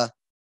Minka,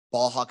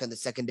 ball hawk in the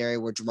secondary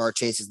where Jamar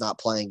Chase is not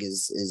playing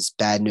is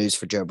bad news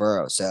for Joe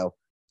Burrow. So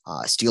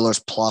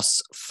Steelers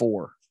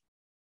 +4.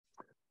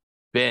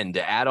 Ben,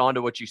 to add on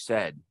to what you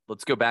said,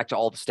 let's go back to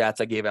all the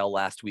stats I gave out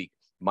last week.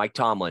 Mike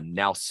Tomlin,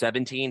 now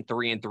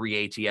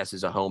 17-3-3 ATS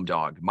as a home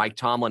dog. Mike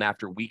Tomlin,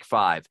 after week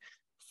 5,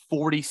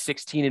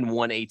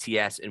 40-16-1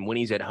 ATS. And when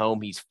he's at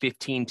home, he's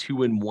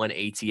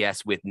 15-2-1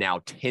 ATS with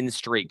now 10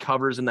 straight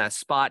covers in that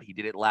spot. He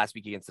did it last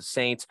week against the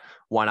Saints.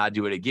 Why not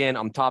do it again?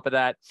 On top of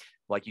that,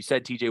 like you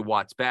said, TJ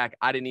Watt's back.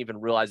 I didn't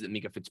even realize that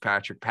Minka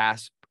Fitzpatrick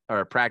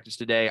practiced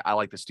today. I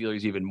like the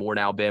Steelers even more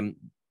now, Ben.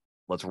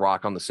 Let's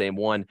rock on the same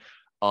one.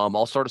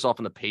 I'll start us off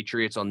on the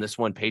Patriots on this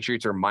one.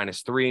 Patriots are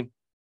 -3.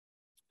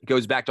 It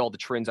goes back to all the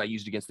trends I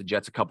used against the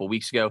Jets a couple of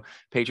weeks ago.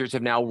 Patriots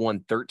have now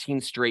won 13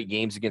 straight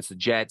games against the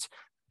Jets.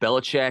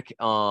 Belichick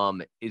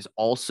is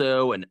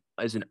also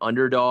as an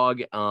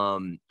underdog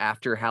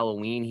after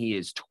Halloween. He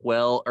is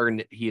 12, or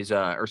he is he's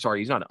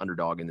not an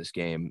underdog in this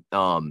game.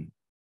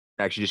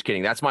 Actually, just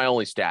kidding. That's my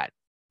only stat.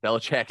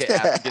 Belichick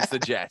against the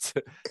Jets.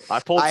 I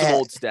pulled some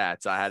old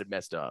stats. I had it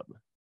messed up.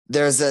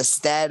 There's a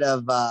stat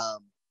of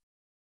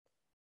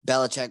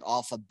Belichick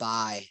off a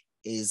bye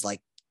is like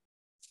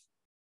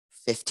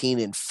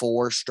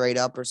 15-4 straight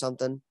up or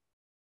something.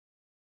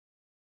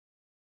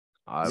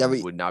 I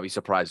would not be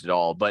surprised at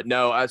all. But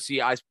no, I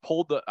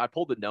pulled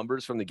the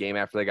numbers from the game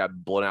after they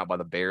got blown out by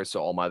the Bears,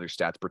 so all my other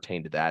stats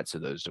pertain to that. So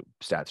those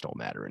stats don't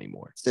matter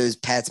anymore. So is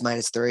Pat's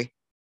 -3?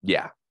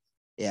 Yeah.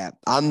 Yeah.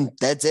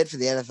 That's it for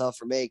the NFL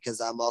for me, because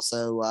I'm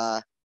also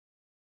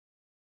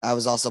I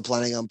was also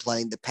planning on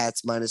playing the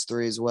Pats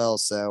 -3 as well.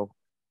 So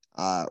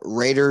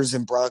Raiders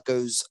and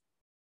Broncos,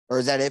 or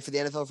is that it for the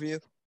NFL for you?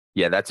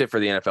 Yeah, that's it for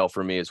the NFL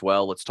for me as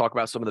well. Let's talk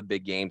about some of the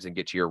big games and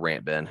get to your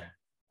rant, Ben.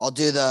 Let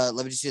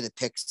me just do the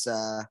picks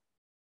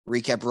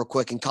recap real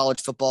quick. In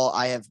college football,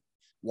 I have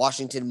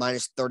Washington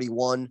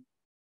 -31,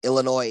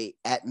 Illinois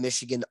at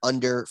Michigan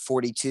under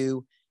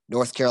 42,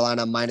 North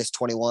Carolina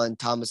 -21.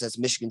 Thomas has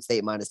Michigan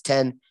State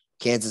 -10,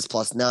 Kansas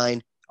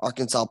 +9,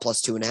 Arkansas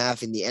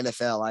 +2.5. In the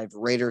NFL, I have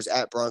Raiders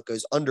at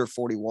Broncos under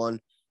 41,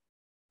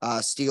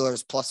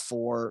 Steelers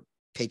 +4,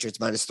 Patriots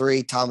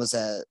 -3. Thomas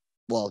has,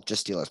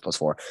 just Steelers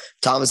 +4.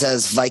 Thomas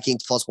has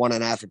Vikings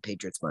 +1.5 and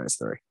Patriots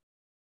 -3.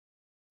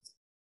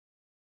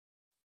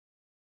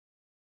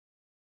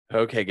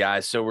 Okay,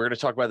 guys. So we're going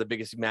to talk about the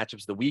biggest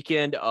matchups of the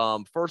weekend.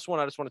 First one,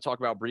 I just want to talk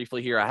about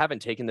briefly here. I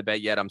haven't taken the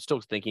bet yet. I'm still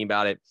thinking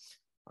about it.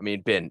 I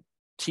mean, Ben,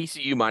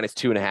 TCU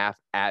 -2.5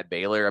 at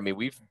Baylor. I mean,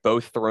 we've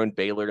both thrown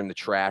Baylor in the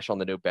trash on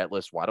the no bet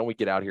list. Why don't we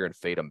get out here and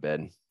fade them,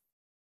 Ben?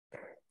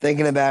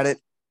 Thinking about it.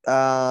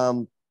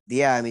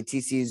 Yeah, I mean,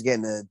 TCU is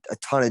getting a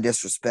ton of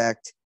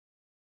disrespect.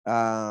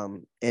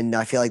 And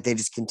I feel like they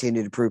just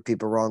continue to prove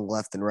people wrong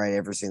left and right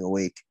every single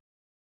week.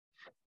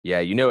 Yeah,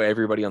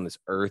 everybody on this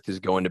earth is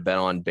going to bet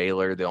on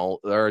Baylor. They're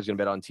always going to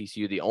bet on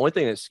TCU. The only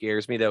thing that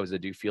scares me, though, is I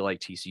do feel like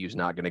TCU is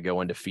not going to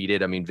go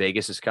undefeated. I mean,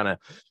 Vegas is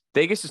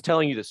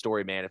telling you the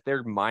story, man. If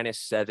they're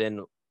 -7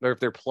 or if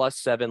they're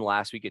 +7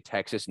 last week at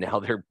Texas, now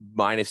they're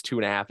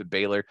 -2.5 at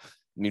Baylor.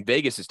 I mean,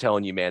 Vegas is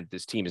telling you, man,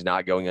 this team is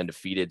not going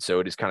undefeated. So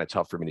it is kind of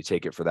tough for me to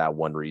take it for that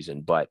one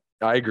reason. But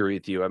I agree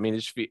with you. I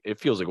mean, it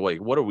feels like, wait,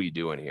 what are we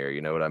doing here?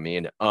 You know what I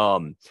mean?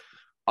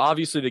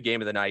 Obviously, the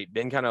game of the night,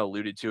 Ben kind of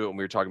alluded to it when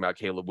we were talking about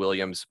Caleb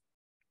Williams.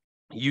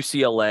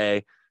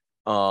 UCLA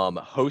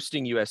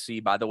Hosting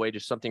USC, by the way,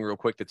 just something real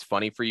quick that's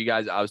funny for you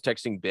guys. I was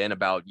texting Ben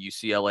about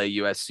UCLA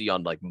USC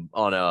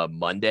on a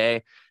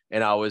Monday,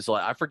 and I was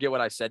like, I forget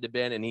what I said to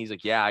Ben, and he's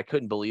like, yeah, I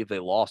couldn't believe they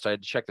lost. I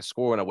had to check the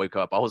score when I wake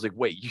up. I was like,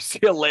 wait,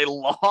 UCLA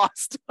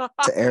lost to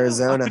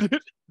Arizona.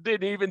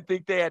 Didn't even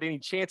think they had any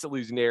chance of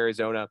losing to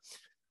Arizona.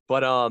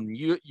 But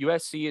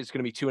USC is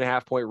going to be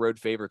 2.5-point road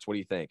favorites. What do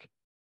you think?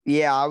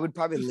 Yeah, I would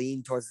probably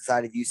lean towards the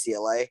side of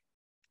UCLA.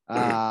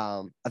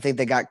 I think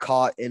they got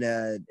caught in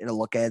a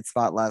look ahead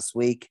spot last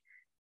week.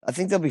 I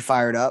think they'll be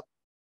fired up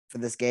for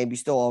this game. You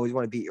still always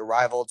want to beat your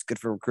rival. It's good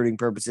for recruiting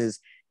purposes,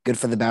 good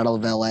for the Battle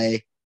of LA.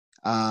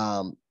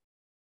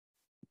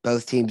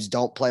 Both teams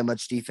don't play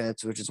much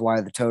defense, which is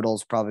why the total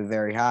is probably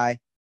very high.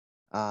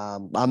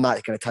 I'm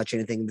not going to touch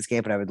anything in this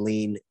game, but I would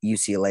lean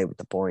UCLA with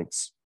the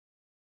points.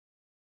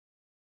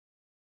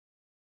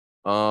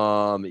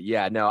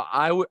 Yeah, no,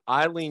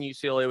 I lean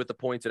UCLA with the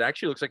points. It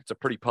actually looks like it's a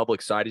pretty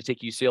public side to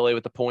take UCLA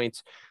with the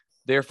points.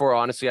 Therefore,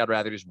 honestly, I'd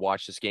rather just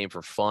watch this game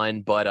for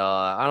fun. But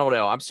I don't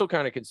know. I'm still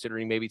kind of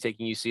considering maybe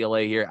taking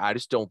UCLA here. I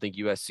just don't think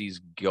USC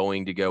is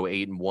going to go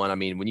 8-1. I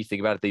mean, when you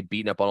think about it, they've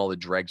beaten up on all the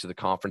dregs of the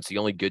conference. The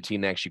only good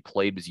team they actually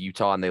played was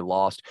Utah, and they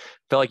lost. I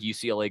felt like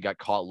UCLA got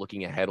caught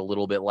looking ahead a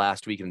little bit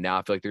last week, and now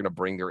I feel like they're going to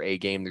bring their A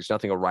game. There's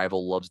nothing a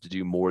rival loves to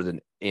do more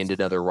than end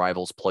another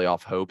rival's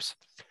playoff hopes.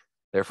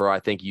 Therefore, I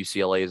think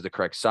UCLA is the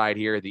correct side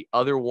here. The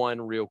other one,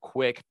 real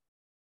quick,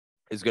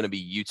 is going to be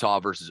Utah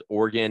versus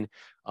Oregon.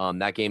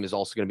 That game is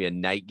also going to be a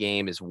night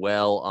game as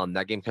well.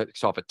 That game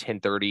kicks off at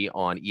 10:30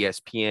 on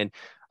ESPN.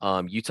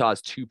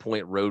 Utah's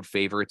 2-point road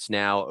favorites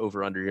now,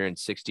 over under here in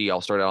 60. I'll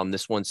start out on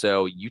this one.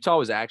 So Utah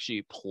was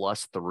actually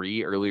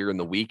 +3 earlier in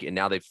the week, and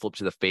now they've flipped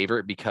to the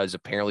favorite because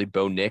apparently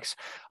Bo Nix,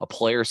 a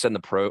player, said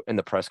in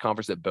the press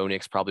conference that Bo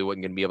Nix probably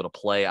wasn't going to be able to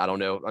play. I don't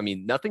know. I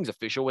mean, nothing's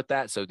official with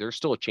that, so there's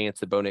still a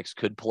chance that Bo Nix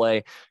could play.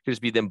 It could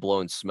just be them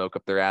blowing smoke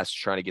up their ass,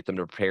 trying to get them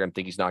to prepare and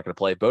think he's not going to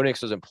play. Bo Nix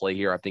doesn't play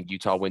here. I think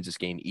Utah wins this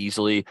game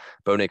easily.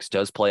 Bo Nix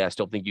does play. I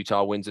still think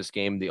Utah wins this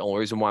game. The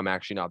only reason why I'm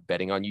actually not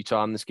betting on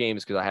Utah in this game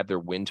is because I have their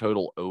win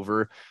total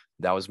over.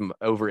 That was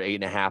over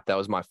 8.5. That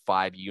was my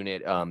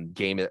 5-unit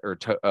game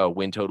or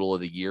win total of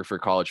the year for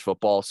college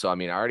football. So, I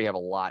mean, I already have a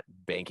lot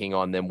banking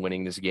on them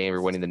winning this game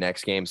or winning the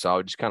next game. So I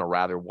would just kind of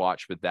rather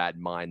watch with that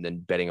in mind than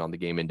betting on the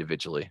game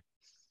individually.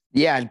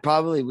 Yeah, and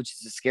probably, which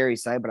is a scary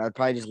side, but I'd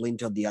probably just lean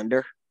toward the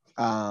under.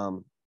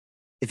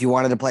 If you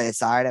wanted to play a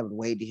side, I would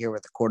wait to hear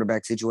what the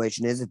quarterback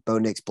situation is. If Bo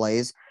Nix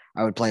plays,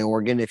 I would play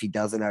Oregon. If he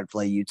doesn't, I'd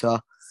play Utah.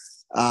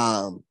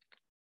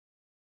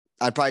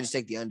 I'd probably just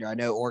take the under. I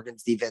know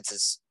Oregon's defense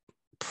is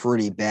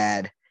pretty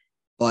bad,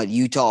 but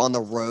Utah on the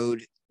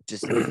road,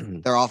 just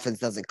their offense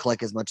doesn't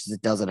click as much as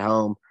it does at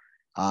home.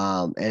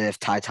 And if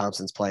Ty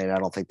Thompson's playing, I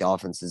don't think the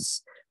offense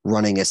is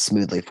running as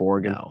smoothly for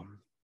Oregon. No.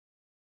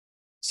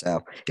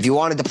 So if you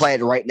wanted to play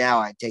it right now,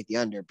 I'd take the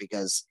under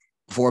because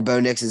before Bo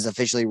Nix is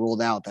officially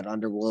ruled out, that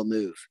under will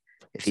move.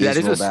 That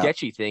is a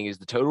sketchy thing is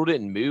the total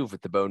didn't move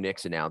with the Bo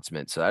Nix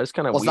announcement. So that is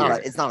kind of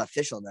weird. It's not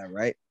official though,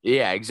 right?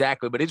 Yeah,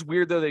 exactly. But it's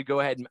weird though. They go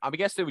ahead and I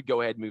guess they would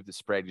go ahead and move the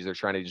spread because they're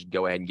trying to just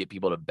go ahead and get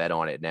people to bet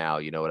on it now.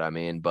 You know what I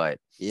mean? But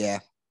yeah,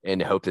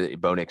 and hope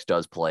that Bo Nix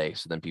does play.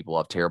 So then people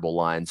have terrible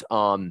lines.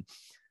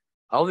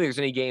 I don't think there's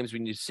any games we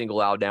need to single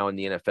out now in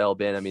the NFL,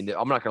 Ben. I mean,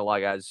 I'm not going to lie,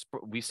 guys.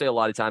 We say a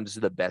lot of times this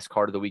is the best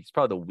card of the week. It's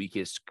probably the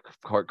weakest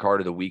card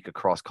of the week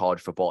across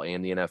college football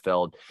and the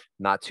NFL.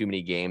 Not too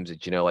many games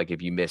that, like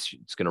if you miss,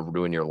 it's going to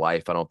ruin your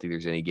life. I don't think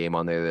there's any game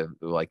on there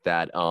like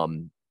that.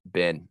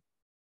 Ben,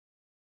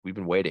 we've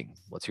been waiting.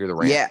 Let's hear the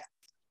rant. Yeah.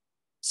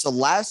 So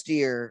last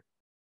year,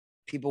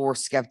 people were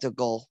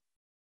skeptical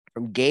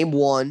from game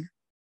 1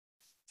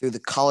 through the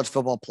college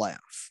football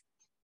playoff.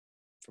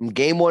 From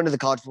game 1 to the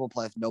college football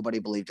playoff, nobody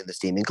believed in this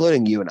team,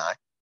 including you and I.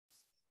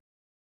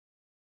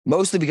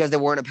 Mostly because they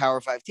weren't a Power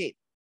 5 team.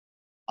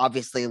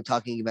 Obviously, I'm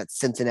talking about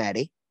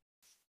Cincinnati.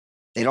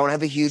 They don't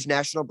have a huge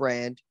national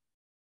brand.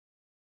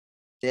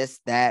 This,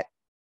 that.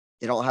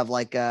 They don't have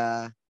like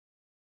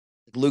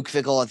Luke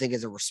Fickell, I think,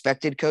 is a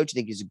respected coach. I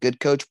think he's a good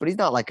coach, but he's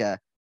not like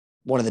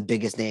one of the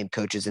biggest name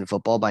coaches in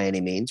football by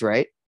any means,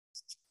 right?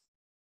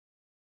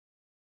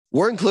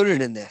 We're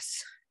included in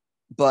this,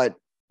 but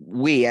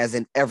we, as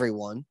in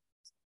everyone,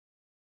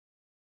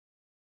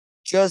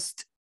 I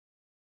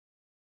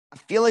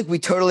feel like we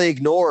totally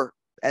ignore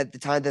at the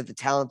time that the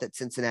talent that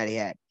Cincinnati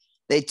had.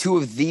 They had 2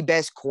 of the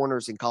best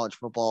corners in college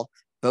football.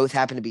 Both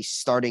happen to be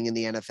starting in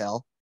the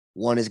NFL.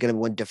 One is going to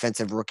win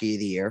Defensive Rookie of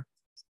the Year.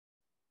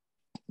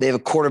 They have a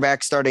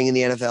quarterback starting in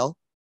the NFL.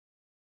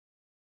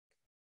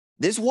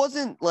 This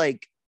wasn't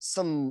like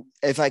some,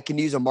 if I can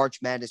use a March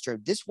Madness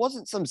term, this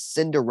wasn't some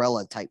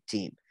Cinderella type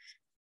team.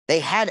 They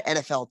had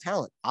NFL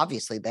talent.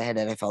 Obviously, they had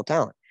NFL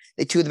talent.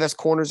 They had 2 of the best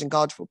corners in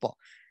college football.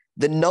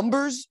 The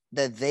numbers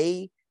that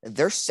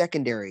their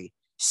secondary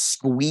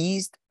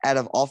squeezed out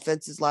of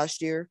offenses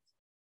last year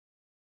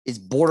is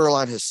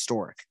borderline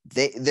historic.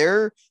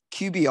 Their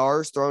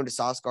QBRs thrown to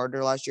Sauce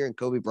Gardner last year and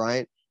Kobe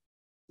Bryant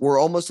were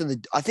almost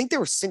I think they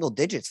were single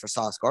digits for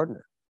Sauce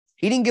Gardner.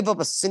 He didn't give up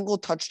a single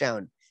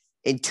touchdown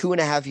in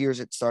 2.5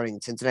 years at starting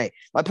in Cincinnati.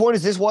 My point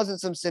is this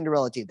wasn't some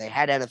Cinderella team. They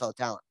had NFL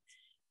talent.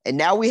 And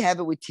now we have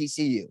it with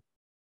TCU.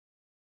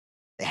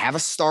 They have a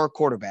star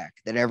quarterback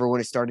that everyone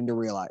is starting to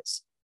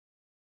realize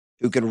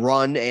who can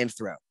run and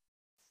throw.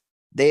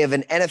 They have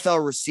an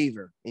NFL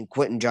receiver in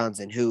Quentin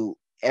Johnson, who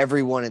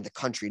everyone in the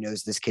country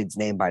knows this kid's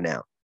name by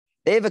now.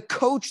 They have a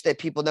coach that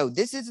people know.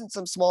 This isn't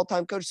some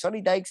small-time coach.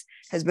 Sonny Dykes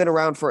has been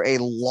around for a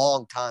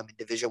long time in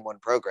Division I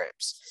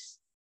programs.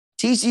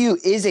 TCU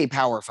is a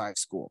Power 5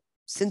 school.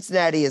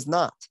 Cincinnati is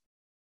not.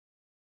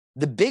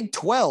 The Big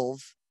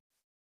 12,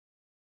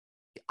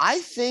 I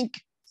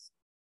think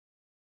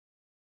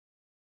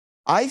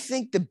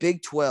the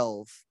Big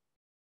 12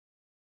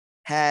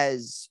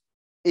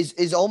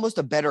 is almost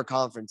a better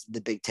conference than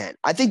the Big 10.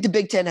 I think the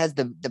Big 10 has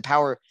the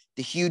power,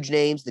 the huge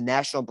names, the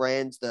national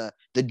brands, the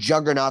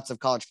juggernauts of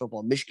college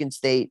football, Michigan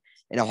State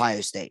and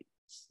Ohio State.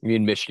 You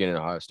mean Michigan and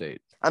Ohio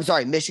State? I'm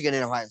sorry, Michigan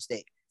and Ohio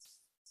State.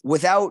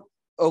 Without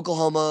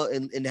Oklahoma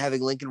and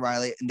having Lincoln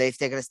Riley, and they've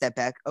taken a step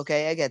back.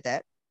 Okay, I get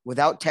that.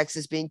 Without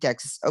Texas being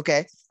Texas.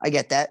 Okay, I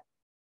get that.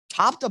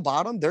 Top to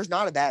bottom, there's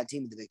not a bad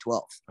team in the Big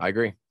 12. I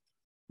agree.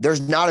 There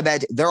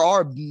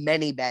are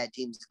many bad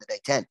teams in the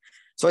Big 10.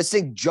 So I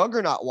think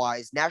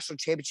juggernaut-wise, national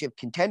championship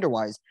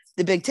contender-wise,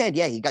 the Big 10,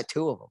 yeah, you got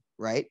two of them,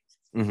 right?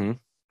 Mm-hmm.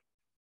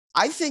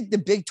 I think the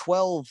Big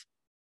 12,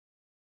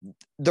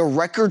 the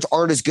records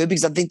aren't as good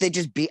because I think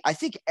I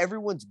think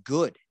everyone's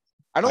good.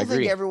 I don't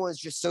think everyone's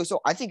just so.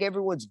 I think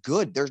everyone's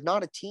good. There's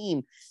not a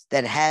team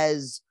that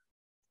has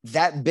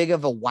that big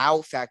of a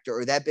wow factor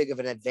or that big of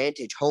an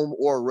advantage, home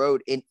or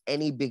road, in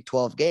any Big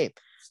 12 game.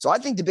 So I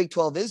think the Big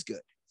 12 is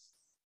good.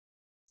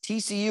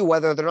 TCU,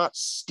 whether they're not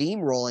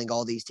steamrolling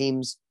all these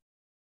teams,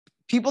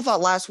 people thought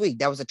last week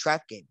that was a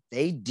trap game.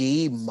 They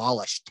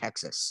demolished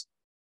Texas.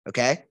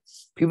 Okay?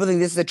 People think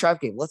this is a trap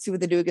game. Let's see what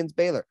they do against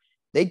Baylor.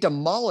 They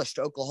demolished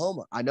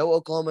Oklahoma. I know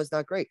Oklahoma is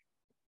not great.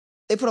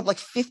 They put up like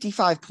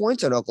 55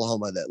 points on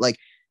Oklahoma.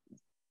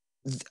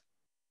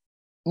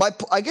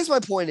 I guess my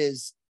point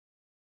is,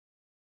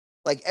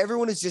 like,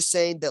 everyone is just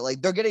saying that,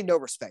 like, they're getting no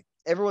respect.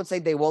 Everyone's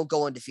saying they won't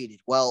go undefeated.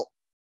 Well,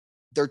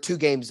 they're 3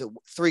 games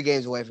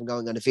away from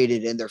going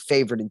undefeated, and they're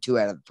favored in 2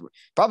 out of 3.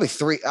 Probably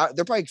 3.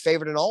 They're probably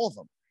favored in all of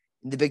them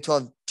in the Big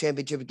 12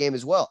 championship game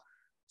as well.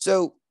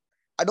 So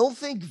I don't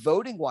think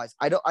voting wise,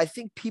 I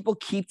think people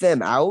keep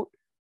them out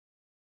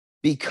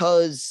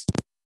because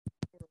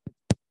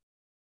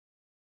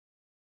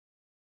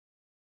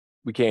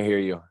we can't hear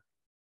you.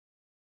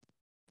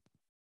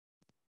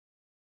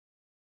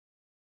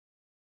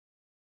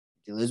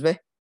 Did you lose me?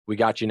 We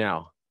got you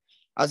now.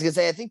 I was going to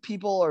say, I think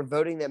people are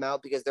voting them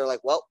out because they're like,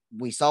 well,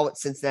 we saw what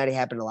Cincinnati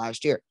happened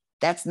last year.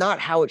 That's not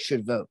how it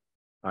should vote.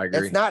 I agree.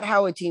 That's not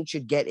how a team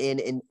should get in.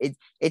 And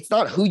it's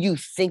not who you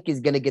think is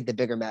going to get the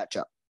bigger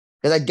matchup.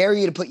 Because I dare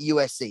you to put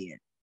USC in.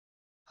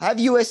 Have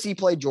USC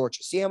play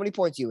Georgia. See how many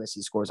points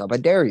USC scores up. I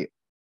dare you.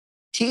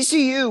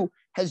 TCU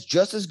has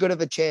just as good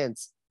of a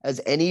chance as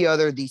any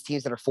other of these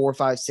teams that are 4,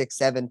 5, 6,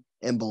 7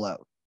 and below.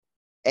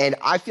 And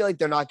I feel like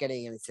they're not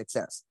getting any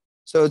success.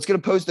 So it's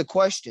going to pose the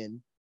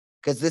question,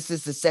 because this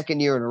is the second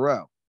year in a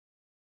row.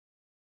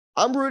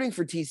 I'm rooting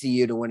for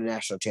TCU to win a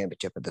national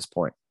championship at this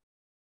point.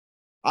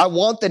 I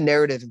want the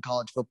narrative in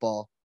college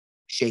football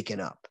shaken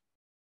up,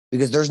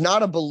 because there's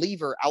not a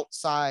believer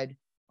outside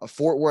of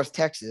Fort Worth,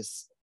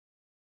 Texas,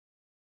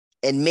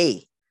 and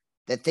me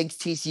that thinks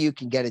TCU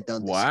can get it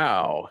done this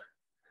year.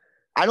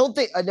 I don't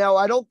think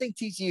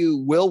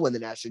TCU will win the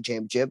national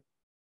championship,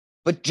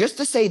 but just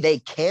to say they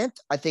can't,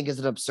 I think is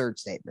an absurd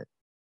statement.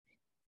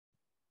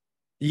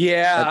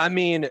 Yeah, I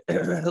mean,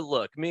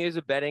 look, me as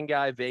a betting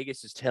guy,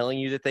 Vegas is telling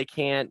you that they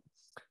can't.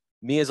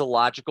 Me as a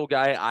logical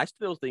guy, I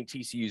still think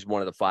TCU is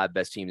one of the 5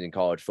 best teams in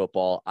college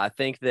football. I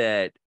think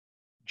that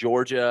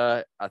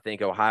Georgia, I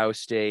think Ohio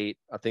State,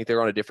 I think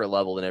they're on a different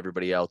level than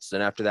everybody else.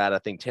 And after that, I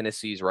think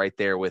Tennessee's right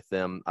there with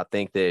them. I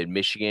think that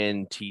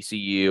Michigan,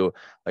 TCU,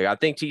 I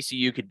think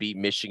TCU could beat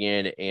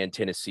Michigan and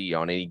Tennessee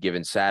on any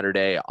given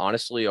Saturday.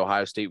 Honestly,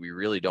 Ohio State, we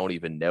really don't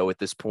even know at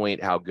this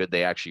point how good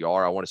they actually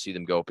are. I want to see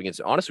them go up against.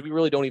 Honestly, we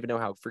really don't even know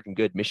how freaking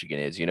good Michigan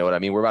is. You know what I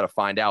mean? We're about to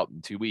find out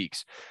in 2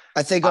 weeks.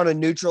 I think on a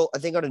neutral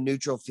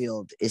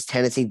field, is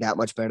Tennessee that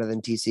much better than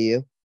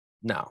TCU?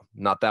 No,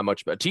 not that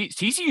much. But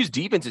TCU's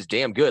defense is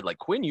damn good. Like,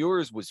 Quinn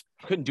Ewers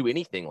couldn't do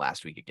anything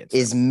last week against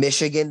them. Is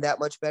Michigan that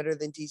much better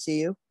than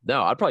TCU?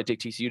 No, I'd probably take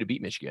TCU to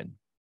beat Michigan.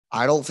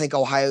 I don't think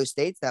Ohio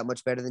State's that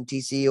much better than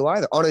TCU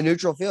either. On a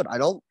neutral field,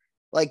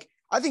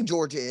 I think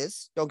Georgia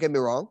is. Don't get me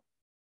wrong.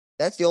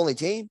 That's the only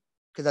team,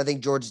 because I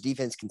think Georgia's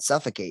defense can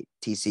suffocate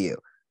TCU.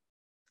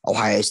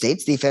 Ohio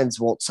State's defense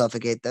won't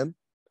suffocate them.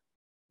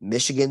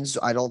 Michigan's,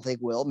 I don't think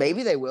will.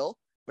 Maybe they will,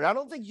 but I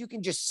don't think you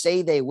can just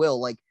say they will.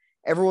 Like,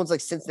 everyone's like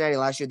Cincinnati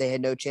last year, they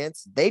had no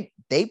chance. They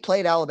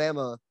played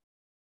Alabama,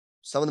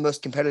 some of the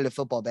most competitive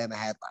football Bama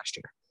had last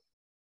year.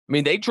 I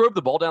mean, they drove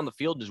the ball down the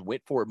field and just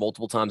went for it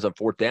multiple times on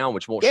 4th down,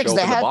 which won't show up in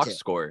the box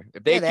score.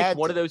 If they kicked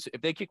one of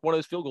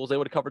those field goals, they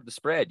would have covered the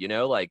spread. You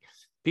know, like,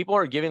 people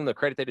aren't giving them the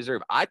credit they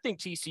deserve. I think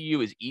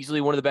TCU is easily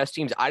one of the best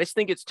teams. I just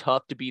think it's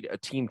tough to beat a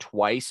team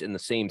twice in the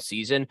same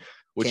season,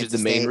 which is the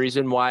main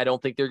reason why I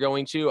don't think they're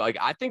going to. Like,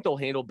 I think they'll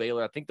handle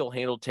Baylor. I think they'll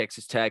handle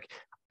Texas Tech.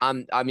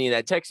 I mean,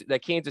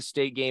 that Kansas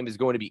State game is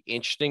going to be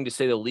interesting to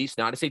say the least.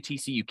 Not to say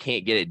TCU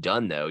can't get it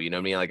done, though. You know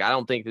what I mean? Like, I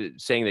don't think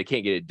that saying they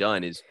can't get it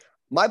done is.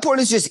 My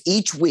point is just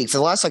each week for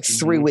the last like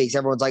 3 weeks,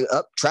 everyone's like,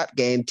 "Up, trap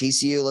game,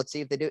 TCU. Let's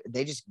see if they do."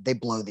 They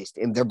blow these.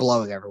 They're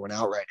blowing everyone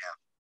out right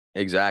now.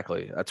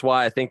 Exactly. That's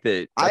why I think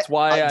that. That's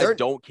why I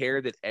don't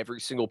care that every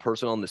single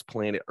person on this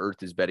planet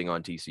Earth is betting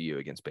on TCU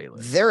against Baylor.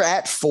 They're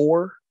at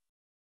 4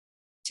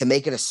 to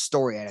make it a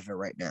story out of it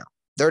right now.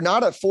 They're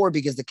not at 4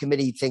 because the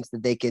committee thinks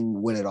that they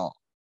can win it all.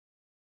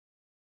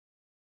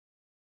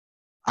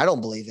 I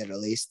don't believe it, at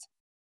least.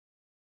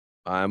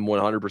 I'm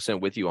 100%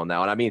 with you on that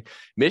one. I mean,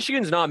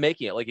 Michigan's not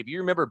making it. Like, if you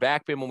remember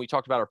back when we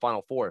talked about our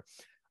Final Four,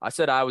 I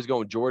said I was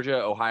going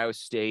Georgia, Ohio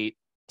State,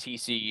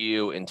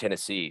 TCU, and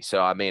Tennessee.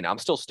 So, I mean, I'm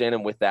still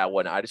standing with that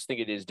one. I just think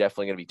it is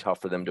definitely going to be tough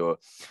for them to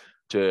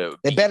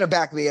They better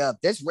back me up.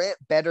 This rant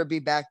better be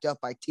backed up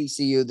by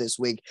TCU this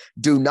week.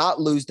 Do not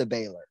lose to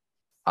Baylor.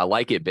 I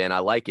like it, Ben. I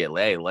like it.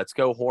 Hey, let's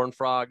go Horned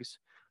Frogs.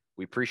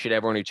 We appreciate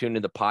everyone who tuned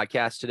into the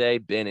podcast today.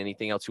 Ben,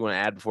 anything else you want to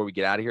add before we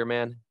get out of here,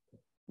 man?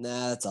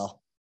 Nah, that's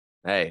all.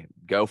 Hey,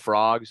 go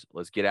Frogs.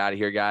 Let's get out of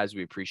here, guys.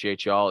 We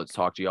appreciate y'all. Let's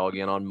talk to y'all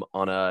again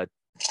on I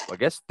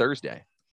guess Thursday.